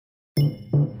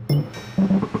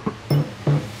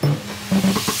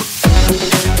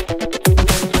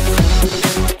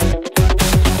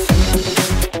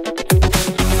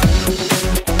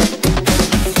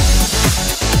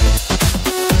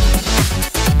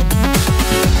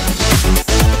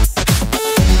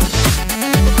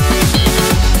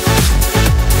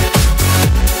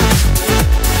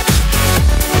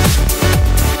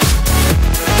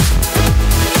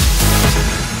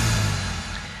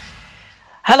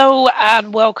Hello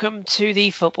and welcome to the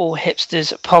Football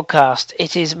Hipsters podcast.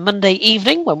 It is Monday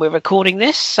evening when we're recording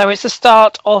this, so it's the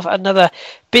start of another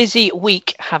busy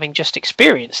week, having just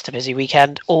experienced a busy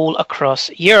weekend all across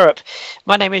Europe.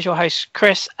 My name is your host,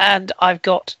 Kris, and I've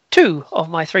got two of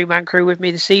my three-man crew with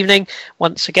me this evening.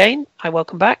 Once again, I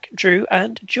welcome back Drew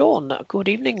and John. Good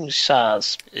evening,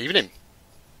 sirs. Evening.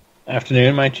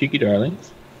 Afternoon, my cheeky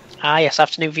darlings. Ah, yes,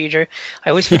 afternoon for you, Drew.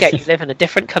 I always forget you live in a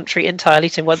different country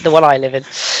entirely to the one I live in.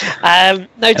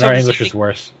 No, Tom, our English is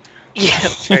worse. Yeah,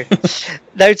 true.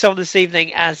 No Tom this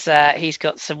evening as he's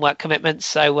got some work commitments,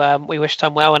 so we wish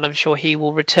Tom well, and I'm sure he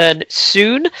will return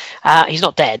soon. He's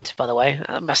not dead, by the way.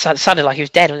 It sounded like he was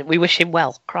dead. We wish him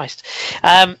well. Christ.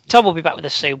 Tom will be back with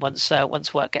us soon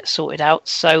once work gets sorted out.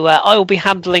 So I will be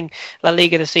handling La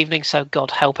Liga this evening, so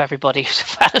God help everybody who's a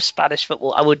fan of Spanish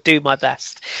football. I would do my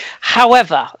best.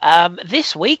 However,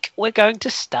 this week we're going to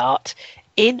start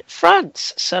in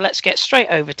France. So let's get straight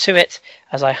over to it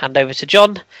as I hand over to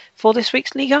John for this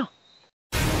week's Liga.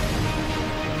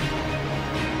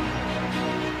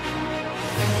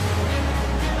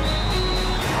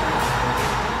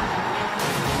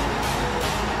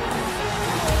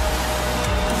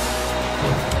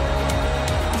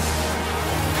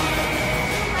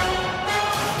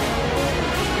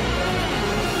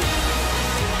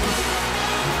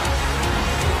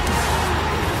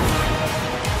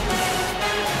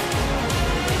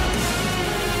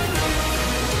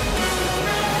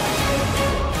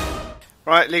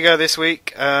 Right, Liga this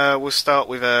week. We'll start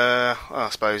with I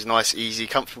suppose, nice, easy,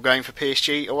 comfortable game for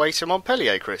PSG away to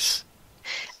Montpellier, Kris.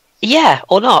 Yeah,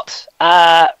 or not.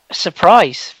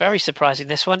 Surprise. Very surprising,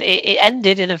 this one. It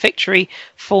ended in a victory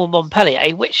for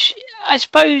Montpellier, which I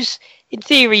suppose, in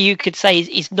theory, you could say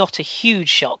is not a huge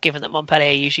shock, given that Montpellier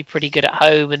are usually pretty good at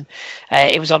home, and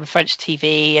it was on French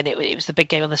TV, and it was the big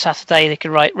game on the Saturday. They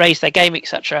could raise their game,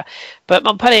 etc. But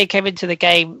Montpellier came into the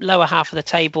game lower half of the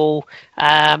table,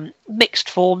 mixed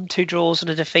form, 2 draws and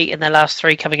a defeat in their last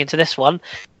 3 coming into this one.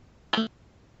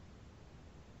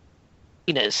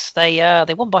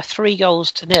 They won by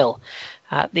 3-0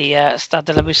 at the Stade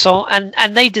de la Mousson,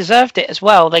 and they deserved it as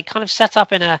well. They kind of set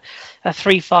up in a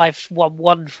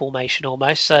 3-5-1-1 formation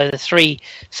almost. So the 3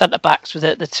 centre backs with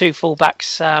the 2 full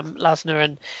backs,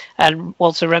 Lasner and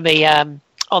Walter Remy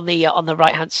on the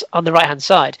right hand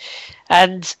side,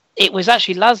 and it was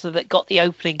actually Lasner that got the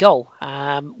opening goal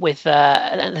with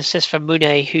an assist from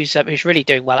Mounier, who's really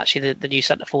doing well. Actually, the new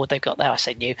centre forward they've got there, I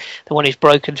say new, the one who's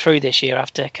broken through this year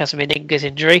after Casimir Ninga's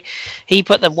injury. He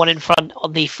put them 1 in front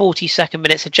on the 42nd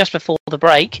minute, so just before the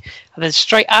break, and then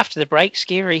straight after the break,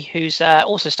 Skiri, who's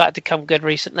also started to come good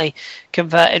recently,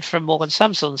 converted from Morgan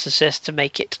Samson's assist to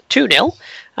make it 2-0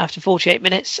 after 48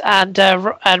 minutes, and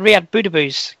Riyad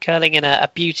Boudebouz curling in a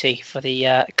beauty for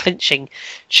the clinching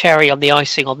cherry on the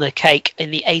icing on the cake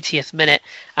in the 80th minute,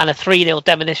 and a 3-0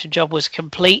 demolition job was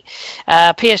complete.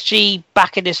 PSG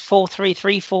back in this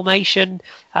 4-3-3 formation.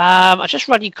 I'll just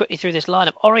run you quickly through this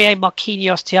lineup. Aurier,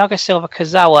 Marquinhos, Thiago Silva,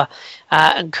 Kazawa,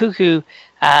 and Kuku.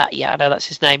 I know that's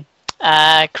his name.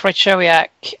 Krychowiak,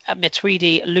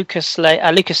 Matuidi, Lucas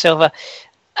Silva,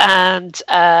 and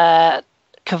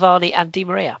Cavani and Di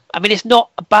Maria. I mean, it's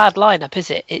not a bad lineup, is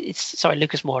it? Sorry,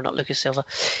 Lucas Moura, not Lucas Silva.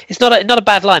 It's not a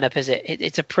bad lineup, is it?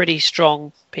 It's a pretty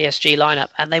strong PSG lineup,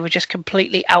 and they were just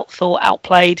completely outthought,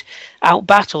 outplayed,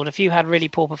 outbattled. A few had really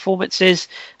poor performances.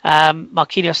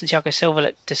 Marquinhos and Thiago Silva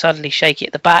looked decidedly shaky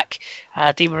at the back.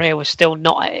 Di Maria was still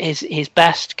not at his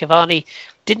best. Cavani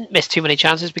didn't miss too many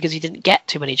chances because he didn't get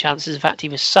too many chances. In fact, he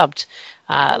was subbed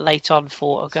late on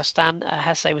for Augustin.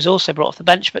 Hesse was also brought off the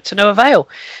bench, but to no avail.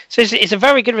 So it's a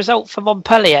very good result for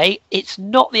Montpellier. It's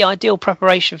not the ideal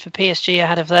preparation for PSG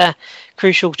ahead of their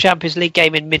crucial Champions League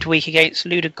game in midweek against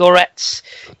Ludogorets.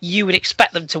 You would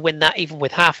expect them to win that even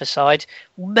with half a side.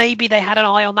 Maybe they had an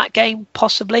eye on that game,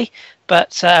 possibly.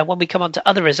 But when we come on to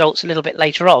other results a little bit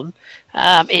later on,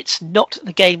 it's not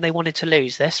the game they wanted to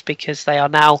lose this, because they are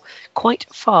now quite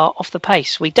far off the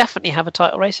pace. We definitely have a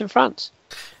title race in France.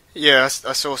 Yeah,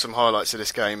 I saw some highlights of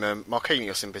this game.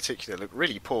 Marquinhos in particular looked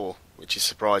really poor, which is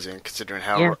surprising considering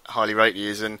how highly rated he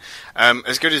is. And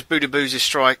as good as Boudebouz's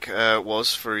strike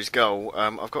was for his goal,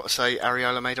 I've got to say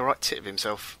Areola made a right tit of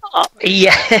himself. He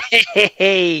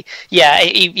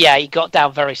got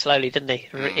down very slowly, didn't he?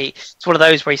 It's one of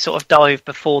those where he sort of dived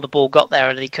before the ball got there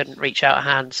and he couldn't reach out a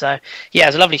hand. So yeah, it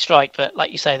was a lovely strike, but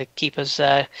like you say, the keeper's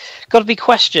got to be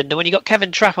questioned. And when you got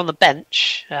Kevin Trapp on the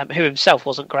bench, who himself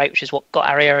wasn't great, which is what got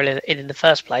Areola in the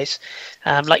first place,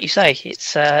 like you say,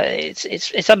 it's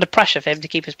under pressure for him to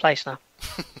keep his place now.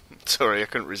 Sorry, I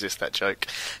couldn't resist that joke.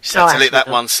 Just had to let that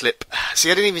one slip. See,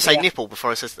 I didn't even say nipple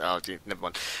before I said... Oh, never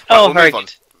mind. Right, very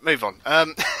good. move on.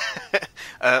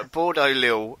 Bordeaux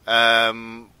Lille.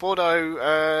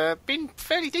 Bordeaux been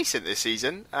fairly decent this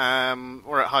season.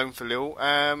 We're at home for Lille.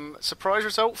 Surprise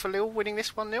result for Lille winning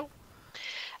this 1-0.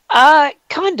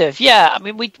 Kind of, yeah. I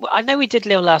mean, I know we did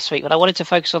Lille last week, but I wanted to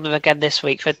focus on them again this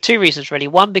week for two reasons, really.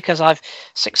 One, because I've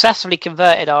successfully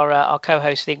converted our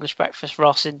co-host, the English Breakfast,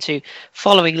 Ross, into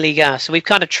following Liga. So we've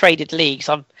kind of traded leagues.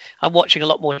 I'm watching a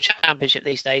lot more Championship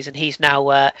these days, and he's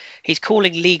now he's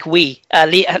calling Ligue Oui.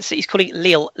 He's calling it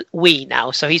Lille Oui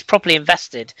now. So he's properly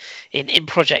invested in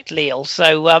Project Lille.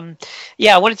 So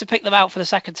yeah, I wanted to pick them out for the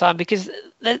second time because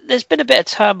there's been a bit of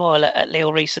turmoil at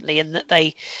Lille recently, in that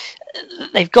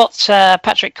they've got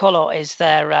Patrick Collot is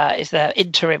their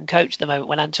interim coach at the moment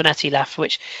when Antonetti left,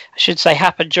 which I should say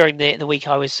happened during the week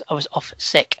I was off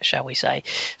sick, shall we say.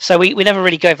 So we never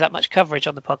really gave that much coverage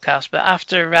on the podcast. But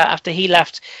after he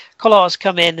left, Collot has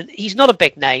come in, and he's not a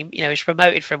big name, he's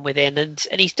promoted from within, and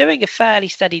he's doing a fairly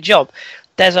steady job.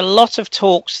 There's a lot of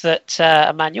talks that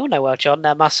a man you'll know well, John,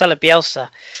 Marcelo Bielsa,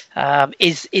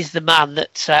 is the man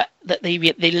that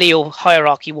the Lille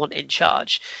hierarchy want in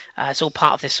charge. It's all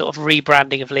part of this sort of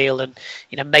rebranding of Lille and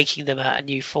making them a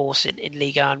new force in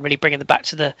Liga and really bringing them back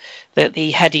to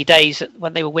the heady days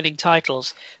when they were winning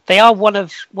titles. They are one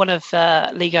of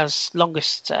Liga's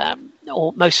longest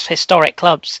or most historic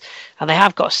clubs, and they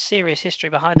have got a serious history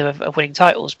behind them of winning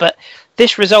titles. But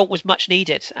this result was much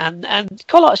needed, and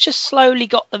Collot has just slowly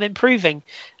got them improving.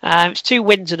 It's 2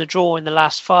 wins and a draw in the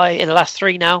last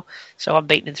 3 now, so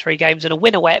unbeaten in 3 games, and a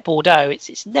win away at Bordeaux.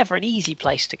 It's never an easy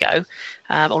place to go.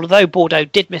 Although Bordeaux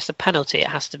did miss a penalty, it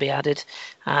has to be added.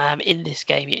 In this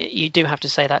game, you do have to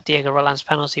say that Diego Roland's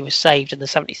penalty was saved in the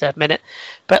 73rd minute,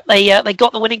 but they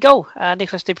got the winning goal.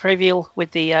 Nicolas de Préville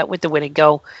with the winning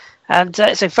goal. And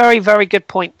it's a very, very good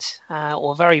point,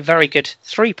 or very, very good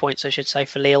 3 points, I should say,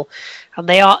 for Lille. And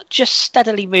they are just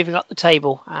steadily moving up the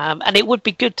table. And it would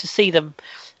be good to see them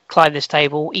climb this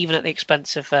table, even at the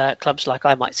expense of clubs like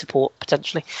I might support,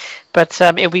 potentially. But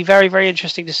it'll be very, very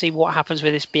interesting to see what happens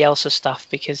with this Bielsa stuff,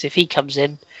 because if he comes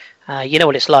in, you know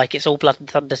what it's like. It's all blood and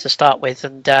thunder to start with,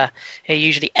 and it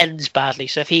usually ends badly.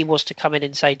 So if he was to come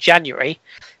in say, January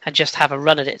and just have a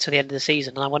run at it to the end of the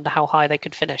season, I wonder how high they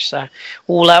could finish. So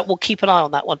we'll keep an eye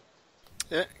on that one.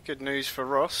 Yeah, good news for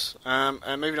Ross. And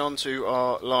moving on to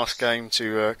our last game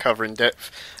to cover in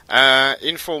depth.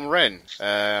 Inform Rennes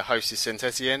hosted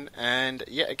Saint-Etienne, and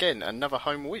yet again, another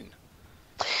home win.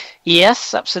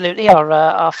 Yes, absolutely.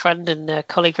 Our friend and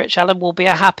colleague Rich Allen will be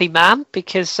a happy man,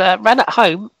 because Rennes at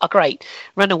home are great.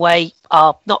 Rennes away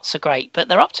are not so great, but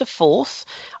they're up to 4th.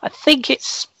 I think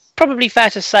it's probably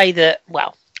fair to say that,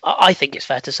 well, I think it's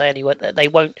fair to say anyway that they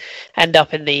won't end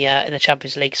up in the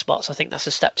Champions League spots. I think that's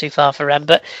a step too far for Rennes.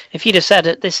 But if you'd have said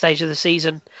at this stage of the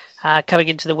season, coming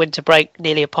into the winter break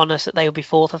nearly upon us, that they would be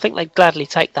 4th, I think they'd gladly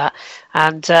take that.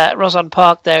 And Rozan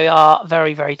Park, they are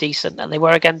very, very decent, and they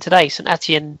were again today. St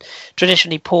Etienne,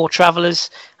 traditionally poor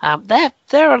travellers,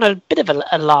 they're on a bit of an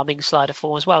alarming slide of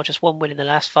form as well. Just 1 win in the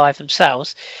last 5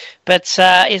 themselves, but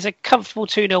it's a comfortable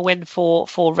 2-0 win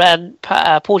for Rennes.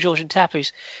 Paul Georges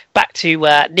Tapu's back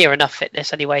to near enough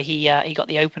fitness anyway. He got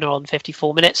the opener on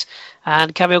 54 minutes,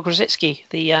 and Kamil Grosicki,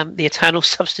 the eternal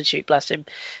substitute, bless him,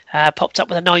 popped up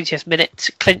with a 90th minute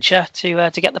clincher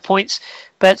to get the points.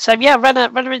 But yeah,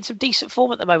 Rennes are in some decent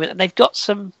form at the moment, and they've got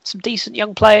some decent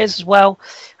young players as well.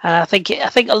 I think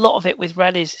a lot of it with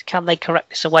Rennes is, can they correct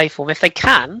this away form? If they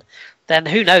can, then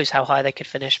who knows how high they could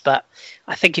finish. But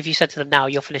I think if you said to them now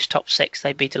you'll finish top 6,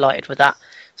 they'd be delighted with that.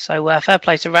 So fair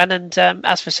play to Rennes. And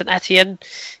as for St Etienne,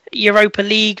 Europa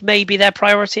League may be their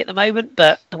priority at the moment,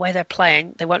 but the way they're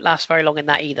playing, they won't last very long in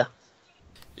that either.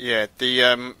 Yeah,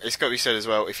 it's got to be said as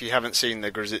well, if you haven't seen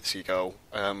the Grosicki goal,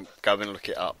 go and look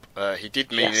it up. He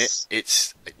did mean it.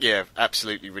 It's,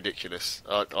 absolutely ridiculous.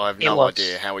 I have no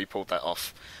idea how he pulled that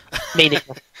off.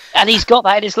 Meaningful. And he's got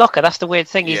that in his locker. That's the weird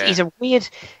thing. He's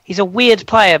a weird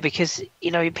player, because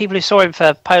people who saw him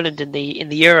for Poland in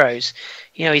the Euros,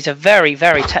 he's a very,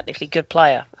 very technically good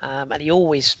player, and he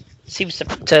always seems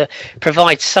to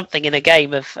provide something in a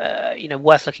game of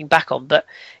worth looking back on. But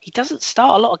he doesn't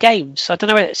start a lot of games, so I don't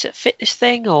know whether it's a fitness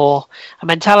thing or a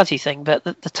mentality thing, but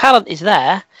the talent is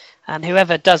there. And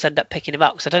whoever does end up picking him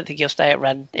up, because I don't think he'll stay at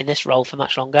Rennes in this role for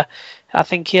much longer, I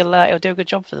think he'll do a good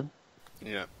job for them.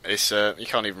 Yeah, it's you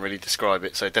can't even really describe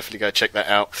it, so definitely go check that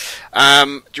out.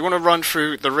 Do you want to run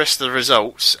through the rest of the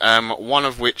results, one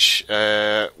of which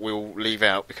we'll leave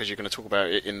out because you're going to talk about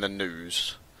it in the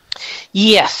news?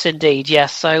 Yes, indeed,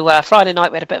 yes. So Friday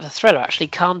night we had a bit of a thriller, actually.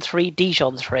 Caen 3,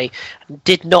 Dijon 3.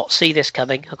 Did not see this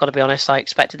coming, I've got to be honest. I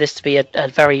expected this to be a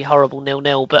very horrible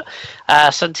 0-0, but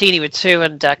Santini with 2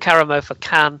 and Caramo for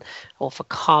Caen, or for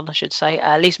Caen, I should say.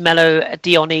 Lise Mello,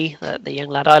 Dioni, the young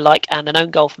lad I like, and an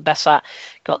own goal from Bessat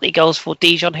got the goals for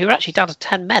Dijon, who were actually down to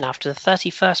 10 men after the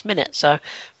 31st minute. So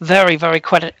very, very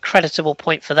creditable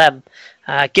point for them.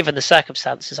 Given the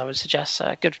circumstances, I would suggest.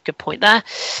 Good point there.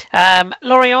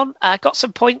 Lorient got a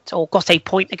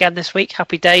point again this week.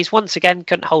 Happy days. Once again,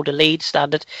 couldn't hold a lead,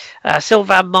 standard.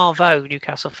 Sylvain Marveau,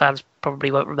 Newcastle fans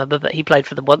probably won't remember, but he played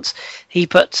for them once. He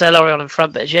put Lorient in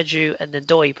front, but Jeju and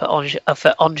Ndoye put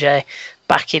for Angers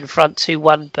back in front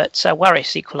 2-1, but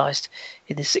Waris equalised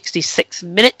in the 66th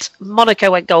minute.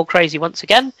 Monaco went goal crazy once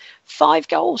again. 5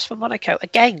 goals for Monaco.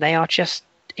 Again, they are just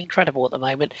incredible at the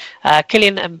moment.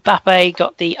 Kylian Mbappe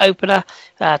got the opener.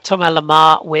 Thomas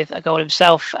Lemar with a goal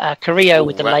himself. Carrillo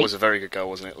with the late. That was a very good goal,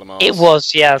 wasn't it, Lemar? It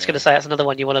was, yeah. I was going to say that's another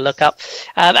one you want to look up.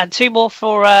 And 2 more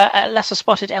for lesser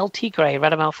spotted El Tigre,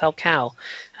 Radamel Falcao.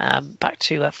 Back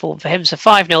to form for him. So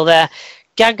 5-0 there.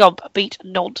 Guingamp beat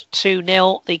Nantes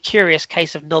 2-0. The curious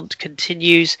case of Nantes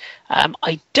continues.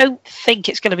 I don't think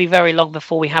it's going to be very long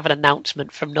before we have an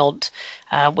announcement from Nantes.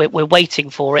 We're waiting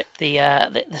for it,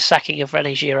 the sacking of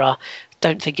René Girard.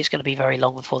 Don't think it's going to be very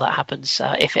long before that happens,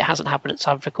 if it hasn't happened at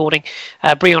time of recording.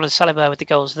 Brion and Salimer with the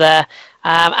goals there.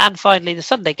 And finally, the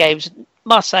Sunday games.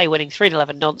 Marseille winning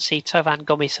 3-11 Nancy, Tovan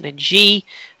Gomis and Ng.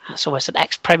 That's almost an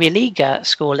ex-Premier League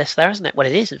score list there, isn't it? Well,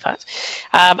 it is, in fact.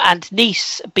 And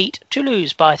Nice beat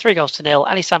Toulouse by 3-0.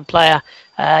 Alisson Player,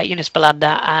 Younes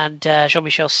Belanda and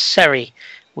Jean-Michel Serie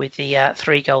with the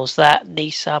 3 goals there.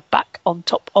 Nice are back on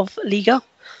top of Liga.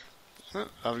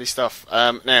 Lovely stuff.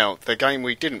 Now, the game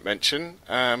we didn't mention,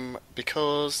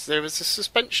 because there was a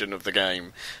suspension of the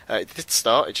game. It did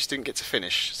start, it just didn't get to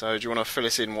finish. So do you want to fill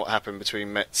us in what happened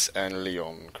between Metz and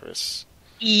Lyon, Kris?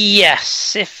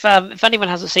 Yes, if anyone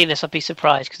hasn't seen this, I'd be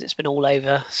surprised because it's been all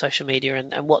over social media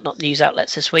and whatnot news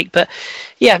outlets this week. But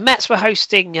yeah, Metz were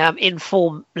hosting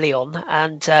Inform Lyon,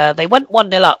 and they went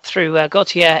 1-0 up through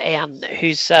Gauthier Ean,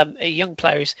 who's a young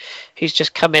player who's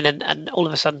just come in and all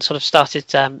of a sudden sort of started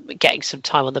getting some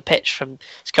time on the pitch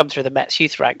he's come through the Metz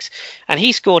youth ranks, and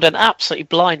he scored an absolutely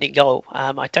blinding goal.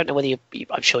 I don't know whether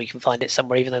I'm sure you can find it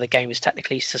somewhere, even though the game is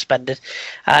technically suspended.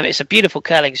 It's a beautiful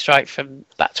curling strike from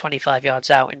about 25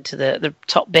 yards out into the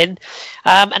top bin,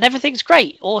 and everything's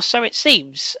great, or so it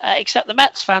seems, except the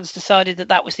Metz fans decided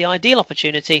that was the ideal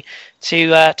opportunity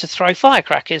to throw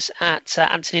firecrackers at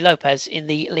Anthony Lopez in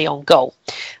the Lyon goal,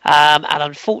 and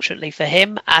unfortunately for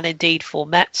him, and indeed for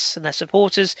Metz and their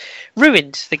supporters,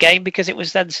 ruined the game because it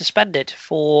was then suspended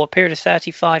for a period of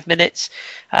 35 minutes,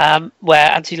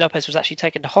 where Anthony Lopez was actually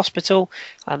taken to hospital.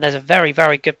 And there's a very,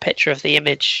 very good picture of the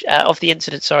image of the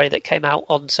incident, that came out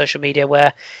on social media,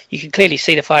 where you can clearly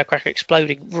see the firecracker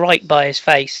exploding right by his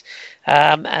face,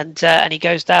 and he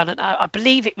goes down. And I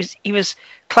believe he was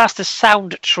classed as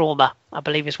sound trauma, I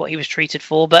believe is what he was treated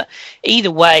for. But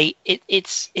either way,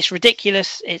 it's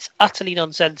ridiculous. It's utterly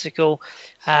nonsensical.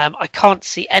 I can't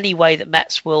see any way that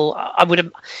Metz will.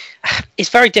 It's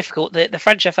very difficult. The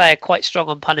French FA are quite strong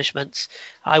on punishments.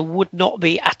 I would not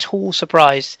be at all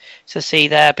surprised to see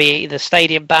there be either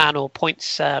stadium ban or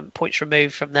points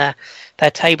removed from their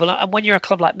table. And when you're a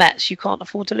club like Metz, you can't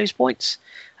afford to lose points.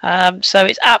 So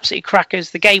it's absolutely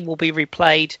crackers. The game will be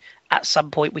replayed at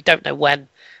some point. We don't know when.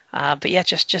 But yeah,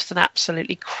 just an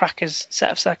absolutely crackers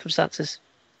set of circumstances.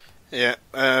 Yeah,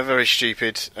 very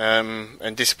stupid,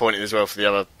 and disappointing as well for the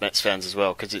other Metz fans as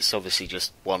well, because it's obviously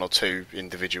just 1 or 2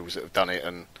 individuals that have done it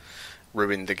and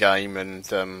ruined the game, and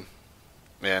not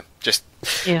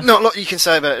a lot you can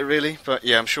say about it really, but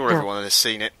yeah, I'm sure everyone has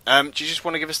seen it. Do you just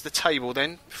want to give us the table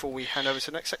then before we hand over to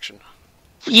the next section?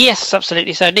 Yes,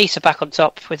 absolutely. So Nice are back on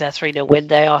top with their 3-0 win.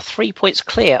 They are 3 points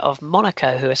clear of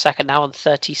Monaco, who are second now on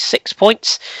 36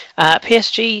 points.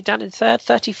 PSG down in third,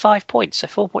 35 points, so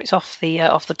 4 points off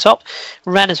the top.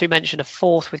 Rennes, as we mentioned, are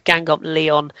fourth, with Guingamp,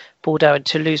 Lyon, Bordeaux and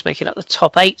Toulouse making up the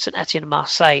top 8. St Etienne and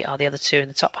Marseille are the other 2 in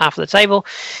the top half of the table.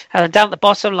 And then down at the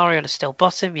bottom, Lorient is still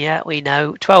bottom, yeah, we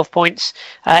know, 12 points.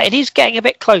 It is getting a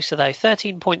bit closer though,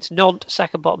 13 points Nantes,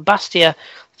 second bottom. Bastia,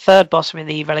 third bottom in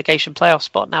the relegation playoff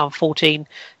spot, now on 14.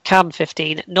 Cannes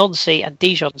 15, Nancy and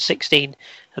Dijon 16,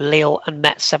 Lille and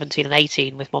Metz 17 and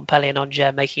 18, with Montpellier and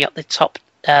Angers making up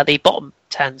the bottom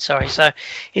 10. So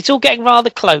it's all getting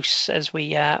rather close as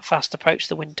we fast approach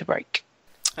the winter break.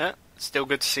 Yeah, still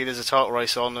good to see there's a title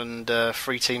race on and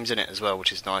 3 teams in it as well,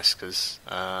 which is nice because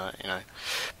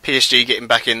PSG getting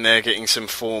back in there, getting some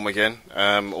form again.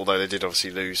 Although they did obviously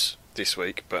lose this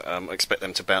week, but I expect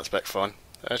them to bounce back fine.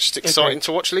 Just exciting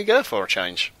to watch Liga for a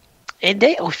change.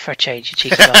 Indeed. Oh, for a change, you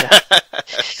cheeky bugger.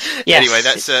 Yes, anyway,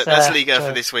 that's Liga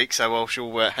for this week, so I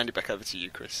shall hand it back over to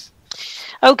you, Kris.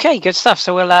 Okay, good stuff.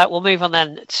 So we'll move on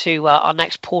then to our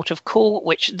next port of call,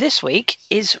 which this week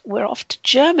we're off to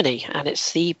Germany, and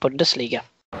it's the Bundesliga.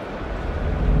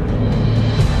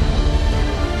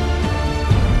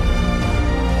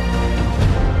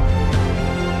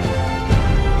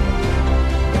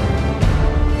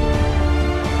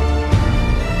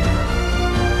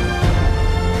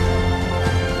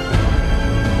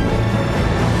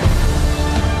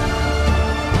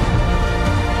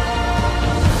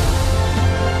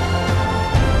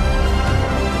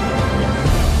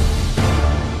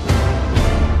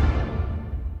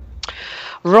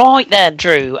 Right then,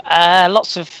 Drew.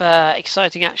 Lots of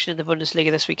exciting action in the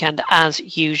Bundesliga this weekend, as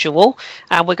usual.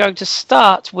 And we're going to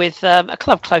start with a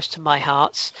club close to my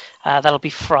heart. That'll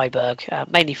be Freiburg,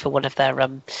 mainly for one of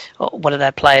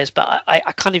their players. But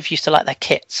I kind of used to like their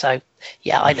kit, so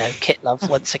yeah, I know kit love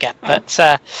once again. But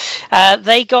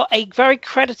they got a very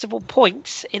creditable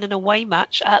point in an away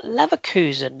match at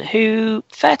Leverkusen, who,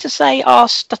 fair to say, are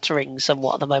stuttering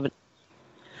somewhat at the moment.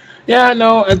 Yeah,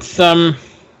 no, it's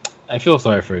I feel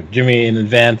sorry for Jimmy in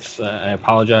advance. I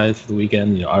apologize for the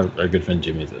weekend. You know, our good friend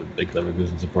Jimmy is a big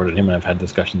Leverkusen supporter. Him and I've had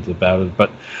discussions about it, but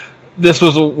this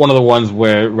was one of the ones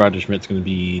where Roger Schmidt's going to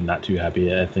be not too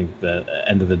happy. I think that at the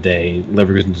end of the day,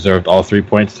 Leverkusen deserved all 3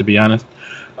 points, to be honest.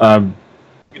 You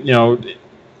know,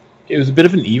 it was a bit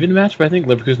of an even match, but I think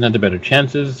Leverkusen had the better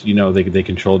chances. You know, they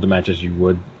controlled the match as you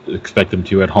would expect them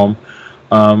to at home.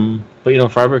 But, you know,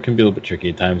 Freiburg can be a little bit tricky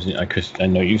at times. You know, Kris, I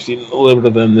know you've seen a little bit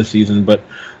of them this season, but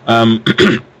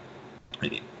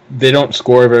they don't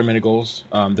score very many goals.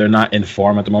 They're not in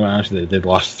form at the moment. Actually, they've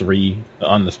lost 3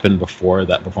 on the spin before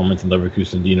that performance in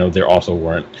Leverkusen. You know, they also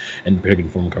weren't in pretty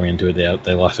good form coming into it.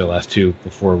 They lost their last 2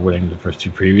 before winning the first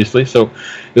 2 previously. So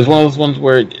it was one of those ones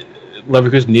where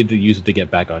Leverkusen needed to use it to get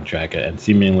back on track, and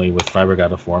seemingly with Freiburg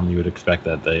out of form, you would expect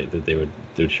that they would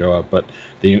show up. But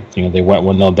they went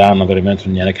 1-0 down on 30 minutes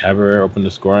when Yannick Haber opened the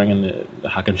scoring, and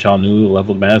Hakan Çalhanoğlu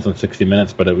leveled matters on 60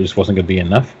 minutes, but it just wasn't going to be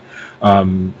enough.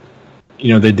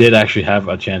 You know, they did actually have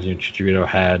a chance. You know, Chicharito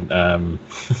had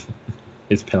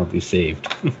his penalty saved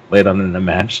late on in the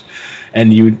match,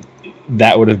 and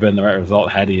that would have been the right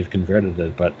result had he have converted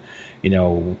it. But you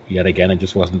know, yet again, it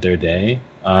just wasn't their day.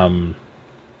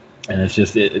 And it's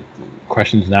just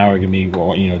questions now are going to be,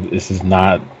 well, you know, this is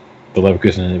not the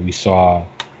Leverkusen that we saw,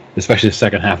 especially the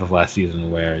second half of last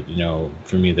season, where, you know,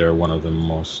 for me, they're one of the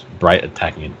most bright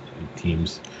attacking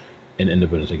teams in the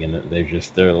Bundesliga. And they're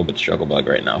a little bit struggle bug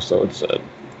right now. So it's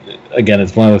again,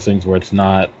 it's one of those things where it's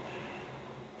not,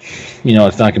 you know,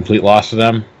 it's not a complete loss for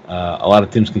them. A lot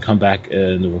of teams can come back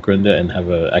in the Rückrunde and have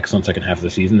an excellent second half of the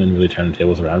season and really turn the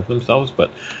tables around for themselves. But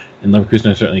in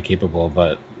Leverkusen, are certainly capable.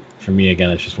 But for me, again,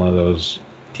 it's just one of those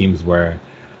teams where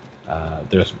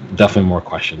there's definitely more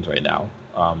questions right now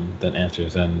than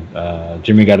answers. And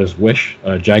Jimmy got his wish.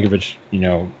 Jagovic, you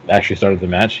know, actually started the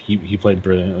match. He played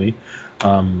brilliantly.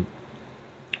 But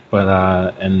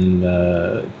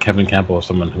Kevin Campbell is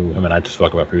someone who him and I just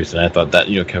spoke about previously. And I thought that,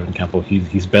 you know, Kevin Campbell,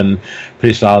 he's been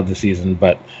pretty solid this season.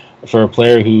 But for a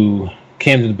player who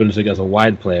came to the Bundesliga as a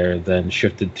wide player, then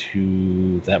shifted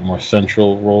to that more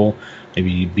central role,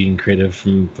 maybe being creative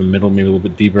from middle, maybe a little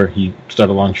bit deeper. He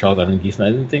started along Charles and Gießen.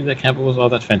 I didn't think that Campbell was all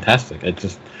that fantastic. I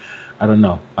don't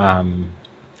know.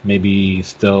 Maybe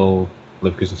still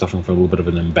Leverkusen suffering from a little bit of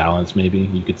an imbalance, maybe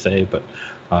you could say. But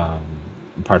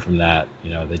apart from that, you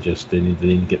know, they need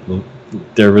to get.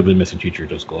 They're really missing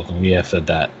Chicharito's goals, and we have said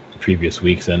that in previous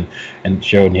weeks, and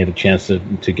showed he had a chance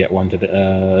to get one to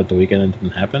the weekend, and it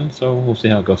didn't happen. So we'll see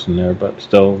how it goes from there. But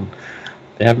still,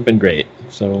 they haven't been great.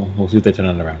 So we'll see if they turn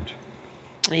it around.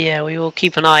 Yeah, we will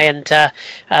keep an eye, and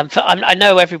I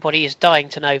know everybody is dying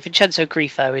to know. Vincenzo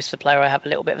Grifo is the player I have a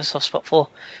little bit of a soft spot for.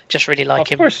 Just really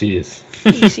like him. Of course he is.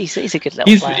 he's a good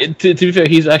little player. To be fair,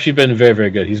 he's actually been very,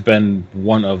 very good. He's been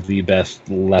one of the best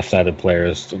left-sided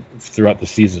players throughout the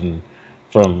season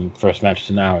from first match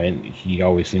to now, and he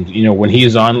always seems, you know, when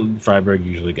he's on, Freiburg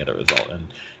usually get a result,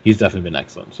 and he's definitely been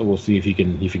excellent. So we'll see if he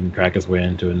can crack his way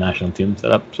into a national team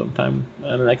setup sometime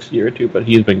in the next year or two, but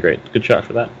he's been great. Good shot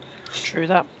for that. True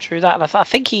that. And I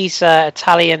think he's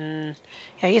Italian.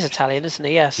 Yeah, he is Italian, isn't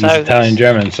he? Yeah, so he's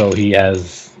Italian-German, so he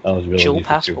has eligibility. Dual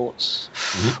passports.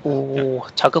 Mm-hmm. Oh,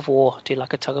 tug of war. Do you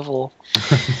like a tug of war?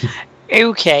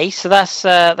 Okay, so that's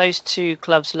those two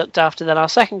clubs looked after. Then our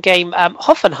second game,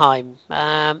 Hoffenheim.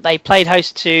 They played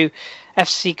host to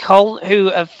FC Köln, who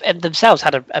have themselves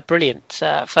had a brilliant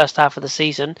first half of the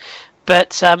season. But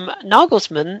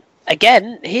Nagelsmann,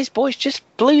 again, his boys just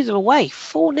blew them away,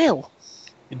 4-0.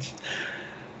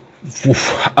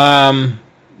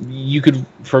 you could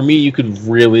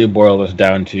really boil this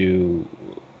down to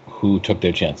who took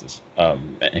their chances,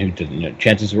 and who didn't.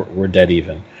 Chances were dead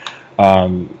even.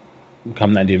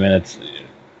 Come 90 minutes,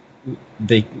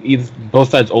 both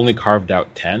sides only carved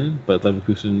out 10, but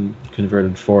Leverkusen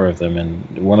converted 4 of them, and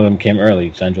one of them came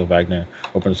early. Sandro Wagner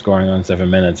opened scoring on 7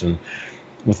 minutes, and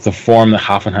with the form that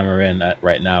Hoffenheim are in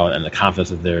right now, and the confidence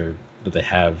that they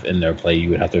have in their play, you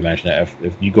would have to imagine that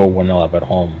if you go 1-0 up at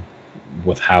home,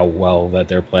 with how well that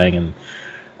they're playing,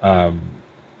 and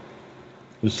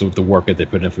so the work that they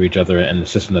put in for each other and the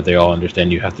system that they all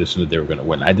understand, you have to assume that they were going to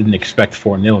win. I didn't expect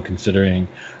 4-0 considering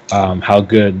how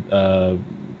good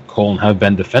Cologne have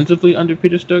been defensively under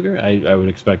Peter Stöger. I would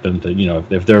expect them to,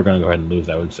 if they were going to go ahead and lose,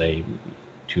 I would say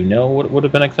 2-0 would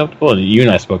have been acceptable. And you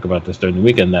and I spoke about this during the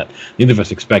weekend, that neither of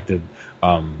us expected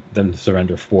them to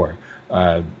surrender 4.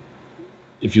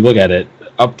 If you look at it,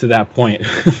 up to that point,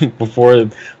 before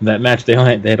that match, they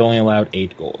had only allowed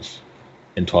 8 goals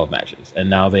in 12 matches, and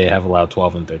now they have allowed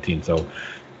 12 and 13. So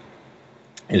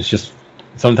it's just,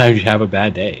 sometimes you have a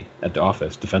bad day at the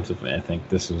office defensively. I think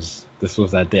this was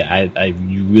that day.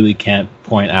 You really can't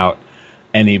point out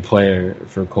any player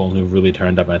for Cologne who really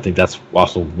turned up, and I think that's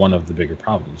also one of the bigger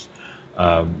problems.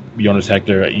 Jonas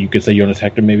Hector, you could say Jonas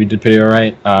Hector maybe did pretty all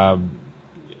right.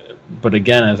 But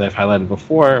again, as I've highlighted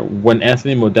before, when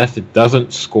Anthony Modeste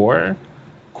doesn't score,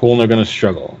 Cologne are going to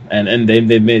struggle, and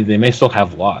they may still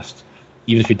have lost,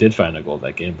 even if he did find a goal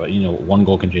that game. But one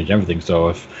goal can change everything. So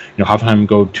if Hoffenheim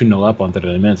go 2-0 up on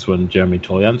 30 minutes when Jeremy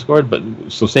Tolian scored,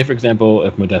 so say for example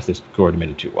if Modeste scored and made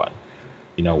it 2-1,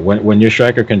 when your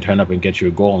striker can turn up and get you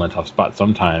a goal in a tough spot,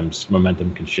 sometimes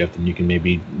momentum can shift and you can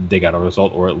maybe dig out a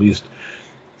result, or at least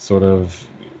sort of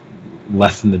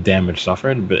lessen the damage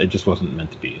suffered, but it just wasn't meant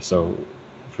to be. So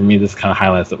for me, this kind of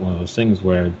highlights that one of those things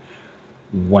where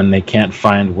when they can't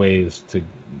find ways to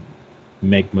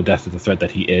make Modeste the threat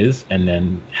that he is, and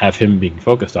then have him being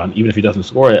focused on, even if he doesn't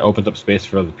score, it opens up space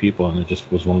for other people, and it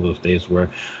just was one of those days where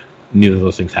neither of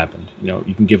those things happened.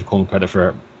 You can give Cologne credit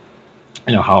for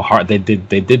how hard they did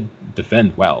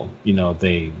defend well.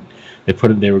 They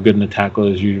were good in the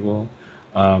tackle as usual,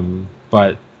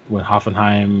 but when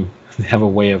Hoffenheim, they have a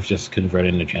way of just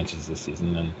converting their chances this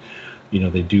season, and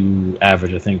they do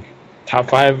average, I think, top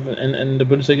 5 in the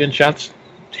Bundesliga in shots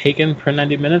taken per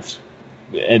 90 minutes,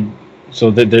 and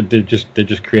so they're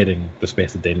just creating the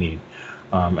space that they need.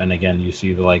 And again, you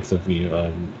see the likes of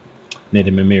Nathan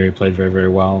Mimiri played very, very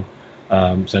well.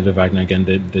 Sandro Wagner again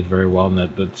did very well, and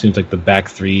that seems like the back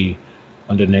 3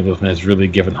 under Nagelsmann has really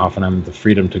given Hoffenheim the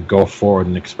freedom to go forward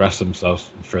and express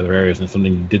themselves in further areas, and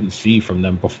something you didn't see from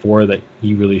them before that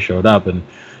he really showed up, and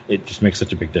it just makes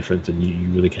such a big difference, and you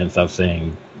really can't stop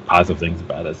saying positive things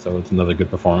about it. So it's another good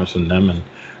performance from them,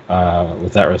 and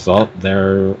with that result,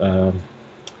 they're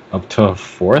up to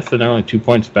 4th, and they're only 2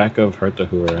 points back of Hertha,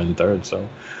 who are in 3rd, so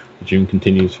the dream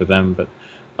continues for them. But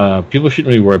people shouldn't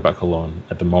really worry about Cologne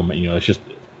at the moment. It's just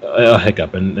a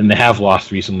hiccup, and they have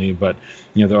lost recently, but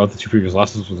their other 2 previous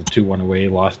losses was a 2-1 away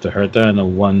loss to Hertha and a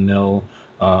 1-0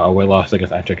 away loss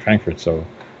against Eintracht Frankfurt. So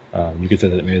you could say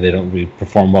that maybe they don't really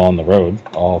perform well on the road.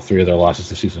 All 3 of their losses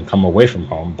this season come away from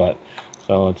home, but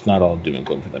so it's not all doom and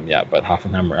gloom for them yet. But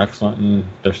Hoffenheim are excellent, and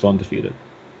they're still undefeated.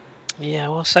 Yeah,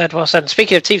 well said, well said.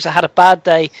 Speaking of teams that had a bad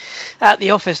day at the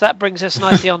office, that brings us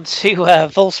nicely on to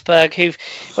Wolfsburg,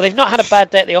 they've not had a bad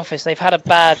day at the office, they've had a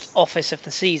bad office of the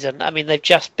season. I mean, they've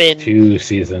just been 2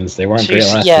 seasons. They weren't great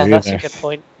last year. Yeah, that's a good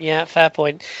point. Yeah, fair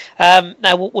point.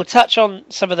 Now, we'll touch on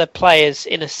some of the players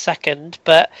in a second,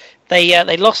 but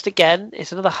they lost again.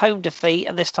 It's another home defeat,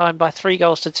 and this time by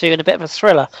 3-2 in a bit of a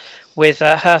thriller, with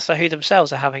Hertha, who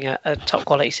themselves are having a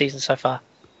top-quality season so far.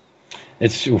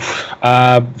 It's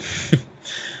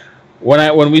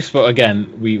when we spoke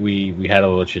again, we had a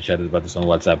little chit chat about this on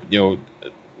WhatsApp.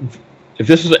 If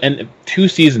this was 2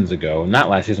 seasons ago, not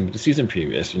last season, but the season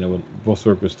previous, when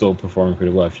Wolfsburg was still performing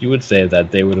pretty well, if you would say that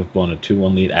they would have blown a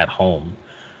 2-1 lead at home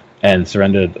and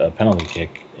surrendered a penalty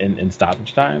kick in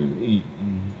stoppage time,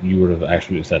 you would have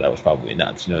actually said that was probably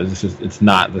nuts. It's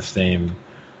not the same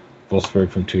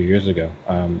Wolfsburg from 2 years ago.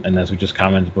 And as we just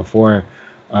commented before,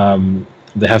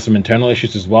 they have some internal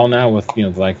issues as well now with,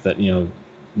 like that,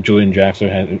 Julian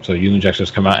Draxler has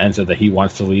come out and said that he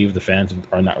wants to leave. The fans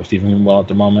are not receiving him well at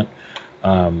the moment.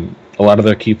 A lot of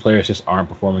their key players just aren't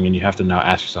performing, and you have to now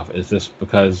ask yourself, is this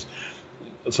because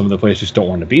some of the players just don't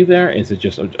want to be there? Is it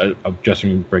just a dressing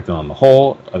room breakdown on the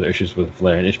whole? Are there issues with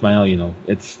Flair and Ismail?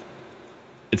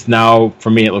 It's now, for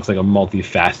me, it looks like a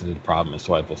multifaceted problem as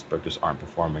to why Wolfsburg just aren't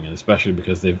performing, and especially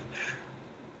because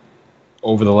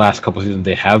over the last couple of seasons,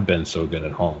 they have been so good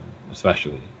at home,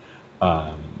 especially.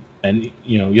 And,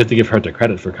 you have to give Hertha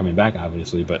credit for coming back,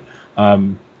 obviously, but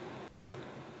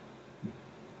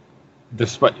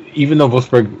despite even though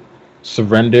Wolfsburg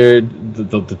surrendered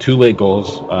the two late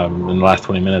goals in the last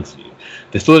 20 minutes,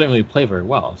 they still didn't really play very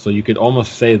well. So you could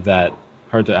almost say that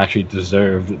Hertha actually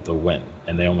deserved the win,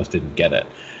 and they almost didn't get it.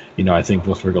 I think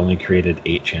Wolfsburg only created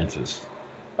 8 chances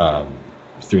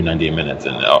through 98 minutes,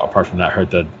 and apart from that,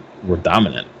 Hertha were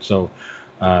dominant. So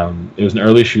it was an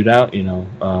early shootout.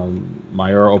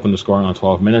 Mayer opened the scoring on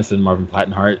 12 minutes, and Marvin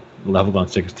Plattenhardt leveled on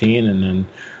 16, and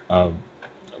then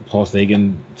Paul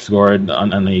Sagan scored on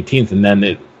the 18th, and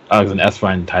then Alexander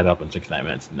Esfine tied up in 69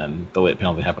 minutes, and then the late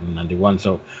penalty happened in 91.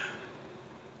 So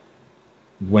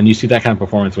when you see that kind of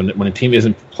performance, when a team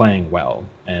isn't playing well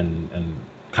and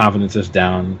confidence is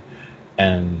down,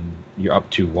 and you're up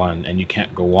 2-1, and you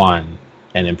can't go on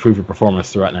and improve your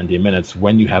performance throughout 90 minutes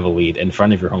when you have a lead in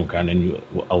front of your home crowd, and you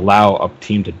allow a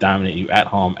team to dominate you at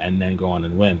home and then go on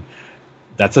and win,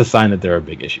 that's a sign that there are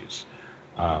big issues.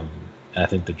 And I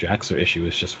think the Draxler issue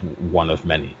is just one of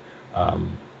many.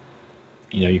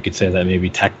 You could say that maybe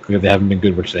tactically they haven't been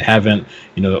good, which they haven't.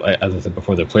 As I said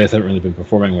before, their players haven't really been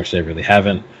performing, which they really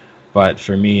haven't. But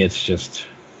for me, it's just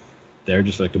they're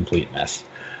just a complete mess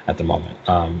at the moment.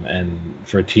 And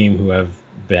for a team who have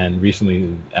been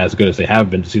recently as good as they have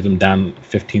been, to see them down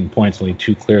 15 points, only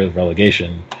 2 clear of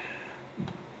relegation,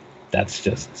 that's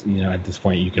just, at this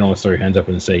point, you can almost throw your hands up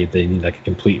and say they need like a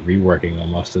complete reworking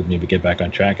almost to maybe get back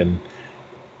on track. And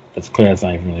that's clear that's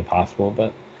not even really possible,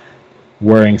 but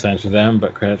worrying signs for them.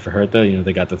 But credit for Hertha,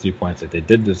 they got the 3 points that they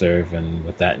did deserve. And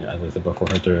with that, as I said before,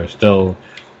 Hertha are still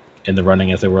in the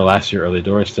running as they were last year, early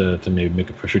doors, to maybe make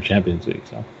a push for Champions League.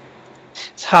 So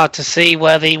it's hard to see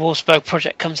where the Wolfsburg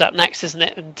project comes up next, isn't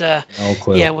it? And no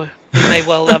clue. Yeah, we may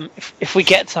well, if we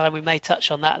get time, we may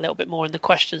touch on that a little bit more in the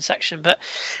question section. But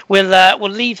we'll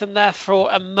leave them there for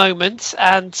a moment,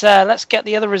 and let's get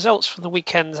the other results from the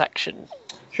weekend's action.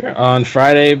 Sure. On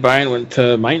Friday, Bayern went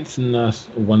to Mainz and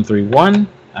 1-3-1.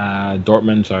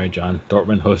 Dortmund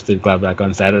hosted Gladbach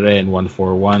on Saturday and won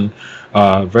 4-1.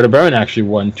 Werder Bremen actually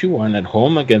won 2-1 at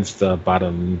home against the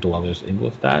bottom dwellers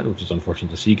Ingolstadt, which is unfortunate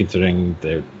to see considering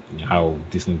how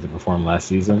decently they performed last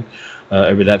season.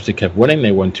 RB Leipzig kept winning.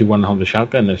 They won 2-1 home to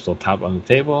Schalke, and they're still top on the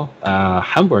table.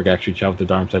 Hamburg actually traveled to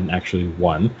Darmstadt and actually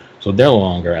won, so they're no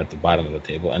longer at the bottom of the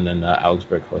table. And then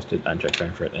Augsburg hosted Eintracht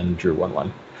Frankfurt and drew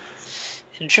 1-1.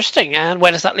 Interesting. And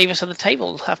where does that leave us on the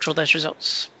table after all those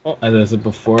results? Well, as I said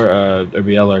before,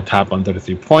 RBL are top on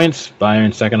 33 points,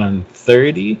 Bayern second on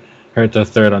 30, Hertha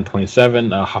third on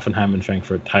 27, Hoffenheim and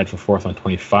Frankfurt tied for fourth on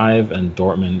 25, and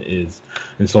Dortmund is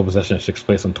in sole possession of sixth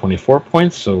place on 24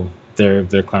 points, so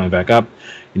they're climbing back up,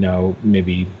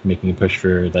 maybe making a push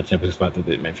for that championship spot that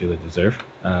they might feel they deserve.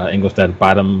 Ingolstadt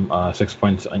bottom 6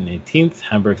 points on 18th,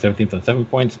 Hamburg 17th on 7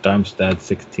 points, Darmstadt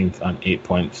 16th on 8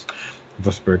 points,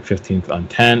 Wolfsburg 15th on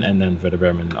 10, and then Werder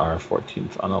Bremen are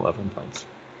 14th on 11 points.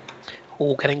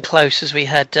 All getting close as we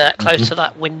head close to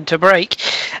that winter break.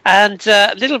 And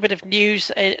a little bit of news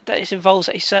that involves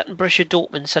a certain Borussia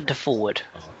Dortmund centre forward.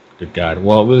 Oh, good God.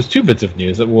 Well, there's 2 bits of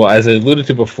news. Well, as I alluded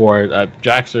to before,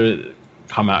 Draxler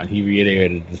come out and he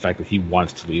reiterated the fact that he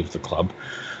wants to leave the club.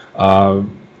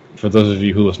 For those of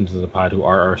you who listen to the pod who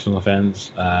are Arsenal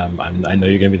fans, I know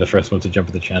you're going to be the first one to jump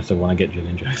at the chance to want to get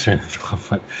Julian Draxler into the club.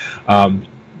 But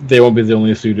they won't be the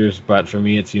only suitors. But for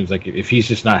me, it seems like if he's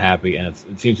just not happy and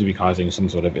it seems to be causing some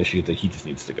sort of issue, that he just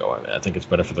needs to go. I think it's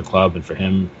better for the club and for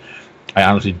him. I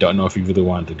honestly don't know if he really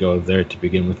wanted to go there to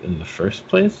begin with in the first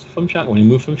place from Schalke, when he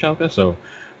moved from Schalke. So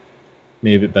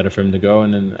maybe a bit better for him to go.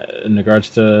 And then in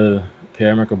regards to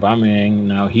Pierre-Emerick Aubameyang,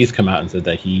 now he's come out and said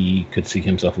that he could see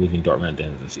himself leaving Dortmund at the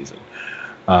end of the season.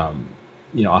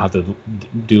 I'll have to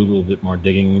do a little bit more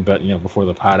digging, but before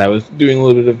the pod, I was doing a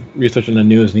little bit of research on the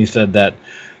news, and he said that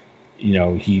he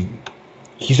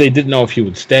said he didn't know if he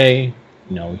would stay.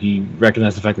 He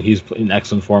recognized the fact that he's in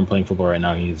excellent form playing football right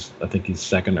now. I think he's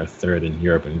second or third in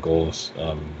Europe in goals,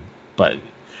 but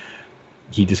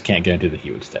he just can't guarantee that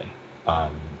he would stay.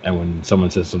 And when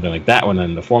someone says something like that, when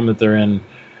in the form that they're in,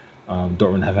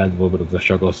 Dortmund have had a little bit of the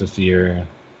struggles this year.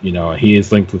 He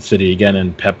is linked with City again,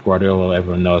 and Pep Guardiola,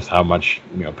 everyone knows how much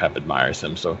Pep admires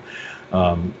him. So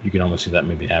you can almost see that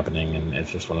maybe happening, and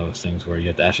it's just one of those things where you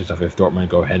have to ask yourself, if Dortmund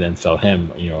go ahead and sell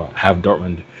him, have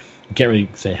Dortmund, you can't really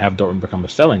say have Dortmund become a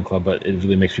selling club, but it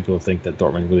really makes people think that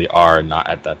Dortmund really are not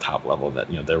at that top level, that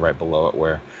they're right below it,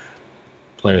 where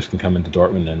players can come into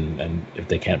Dortmund, and if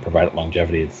they can't provide it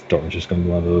longevity, Dortmund's just going to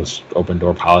be one of those open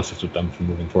door policies with them from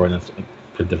moving forward, and it's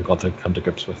pretty difficult to come to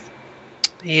grips with.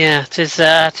 Yeah, it is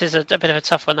a bit of a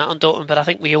tough one that on Dortmund, but I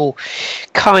think we all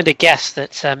kind of guessed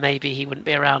that maybe he wouldn't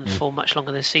be around for much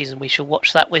longer this season. We shall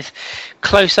watch that with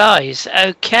close eyes.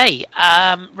 Okay,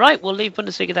 right, we'll leave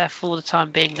Bundesliga there for the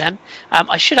time being then.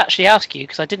 I should actually ask you,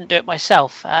 because I didn't do it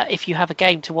myself, if you have a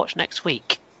game to watch next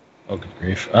week. Oh, good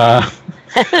grief.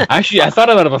 Actually, I thought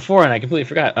about it before and I completely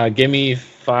forgot. Give me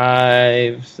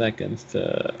 5 seconds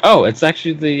to... Oh, it's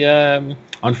actually the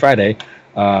on Friday.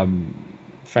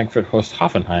 Frankfurt hosts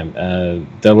Hoffenheim.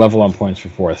 They're level on points for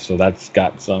fourth, so that's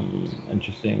got some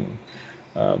interesting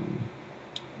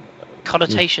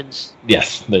connotations.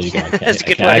 Yes, there you go. That's a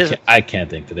good one. I can't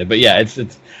think today, but yeah, it's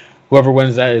whoever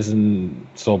wins that is in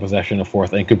sole possession of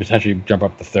fourth and could potentially jump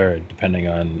up to third, depending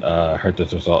on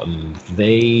Hertha's result. And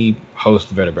they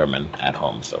host Werder Bremen at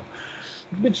home, so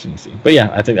it'll be interesting to see. But yeah,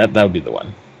 I think that would be the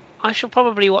one. I shall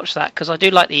probably watch that because I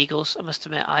do like the Eagles. I must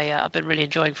admit, I've been really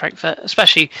enjoying Frankfurt,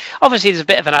 especially. Obviously, there's a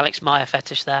bit of an Alex Meyer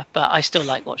fetish there, but I still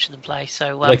like watching them play.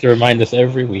 So like to remind us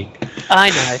every week. I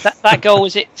know that goal,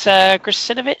 was it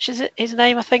Krasinovic? Is it his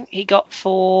name? I think he got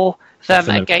for them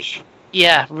against.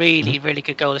 Yeah, really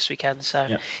good goal this weekend.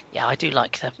 So, yeah, I do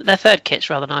like them. Their third kit's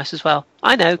rather nice as well.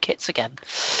 I know, kits again.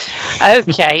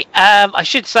 Okay, I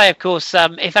should say, of course,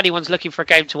 if anyone's looking for a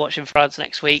game to watch in France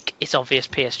next week, it's obvious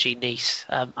PSG Nice.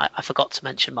 I forgot to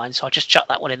mention mine, so I'll just chuck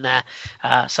that one in there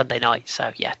Sunday night.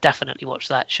 So, yeah, definitely watch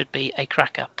that. Should be a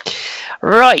cracker.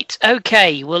 Right,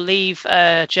 okay, we'll leave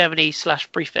Germany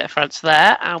 / brief bit of France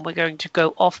there, and we're going to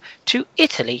go off to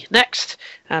Italy next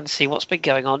and see what's been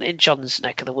going on in John's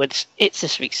neck of the woods. It's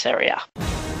this week's SerieA.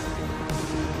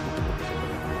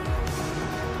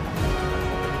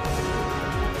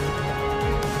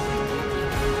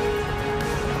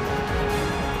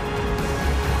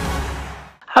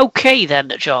 Okay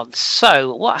then, John.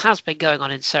 So, what has been going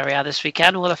on in Serie A this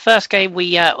weekend? Well, the first game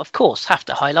we, of course, have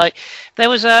to highlight. There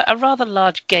was a rather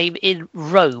large game in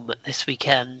Rome this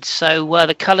weekend. So, were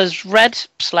the colours red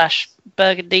 /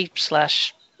 burgundy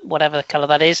 / whatever the colour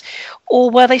that is, or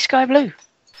were they sky blue?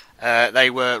 They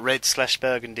were red /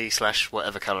 burgundy /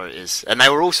 whatever colour it is. And they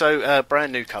were also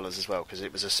brand new colours as well, because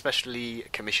it was a specially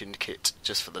commissioned kit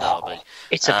just for the derby.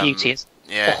 It's a beauty.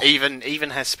 Yeah, even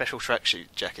has special tracksuit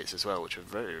jackets as well, which are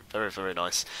very, very, very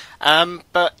nice.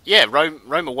 But yeah,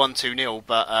 Roma won 2-0,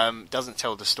 but doesn't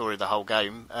tell the story of the whole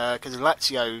game, because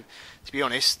Lazio, to be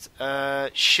honest,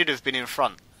 should have been in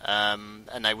front, and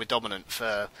they were dominant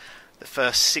for the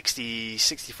first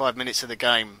 65 minutes of the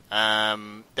game.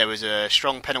 There was a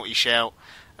strong penalty shout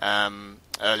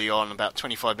early on, about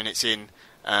 25 minutes in.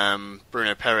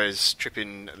 Bruno Perez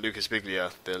tripping Lucas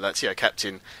Biglia, the Lazio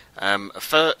captain. At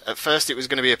first it was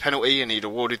going to be a penalty and he'd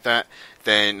awarded that.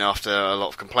 Then after a lot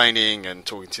of complaining and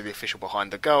talking to the official behind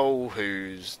the goal,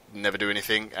 who's never do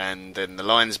anything, and then the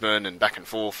linesman and back and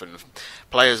forth and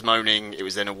players moaning, it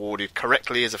was then awarded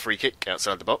correctly as a free kick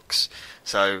outside the box.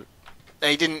 So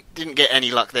they didn't get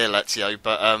any luck there, Lazio,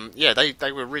 but yeah,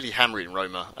 they were really hammering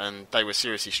Roma and they were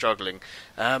seriously struggling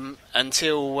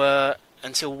until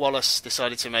Wallace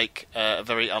decided to make a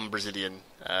very un-Brazilian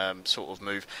sort of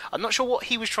move. I'm not sure what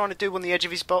he was trying to do on the edge of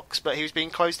his box, but he was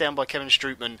being closed down by Kevin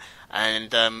Strootman,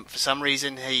 and for some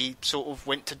reason he sort of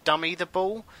went to dummy the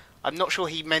ball. I'm not sure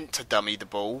he meant to dummy the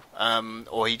ball,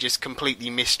 or he just completely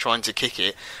missed trying to kick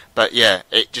it. But yeah,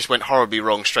 it just went horribly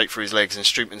wrong straight through his legs, and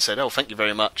Strootman said, "Oh, thank you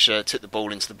very much," took the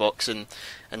ball into the box and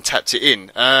tapped it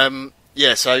in.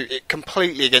 Yeah, so it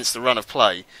completely against the run of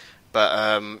play.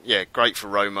 But yeah, great for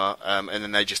Roma, and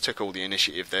then they just took all the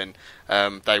initiative then.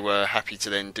 They were happy to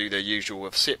then do their usual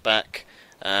of sit back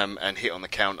and hit on the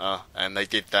counter, and they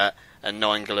did that, and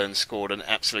Nainggolan scored an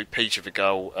absolute peach of a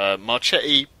goal.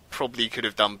 Marchetti probably could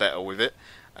have done better with it,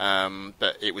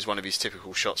 but it was one of his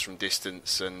typical shots from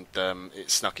distance, and it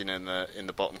snuck in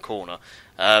the bottom corner.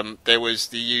 There was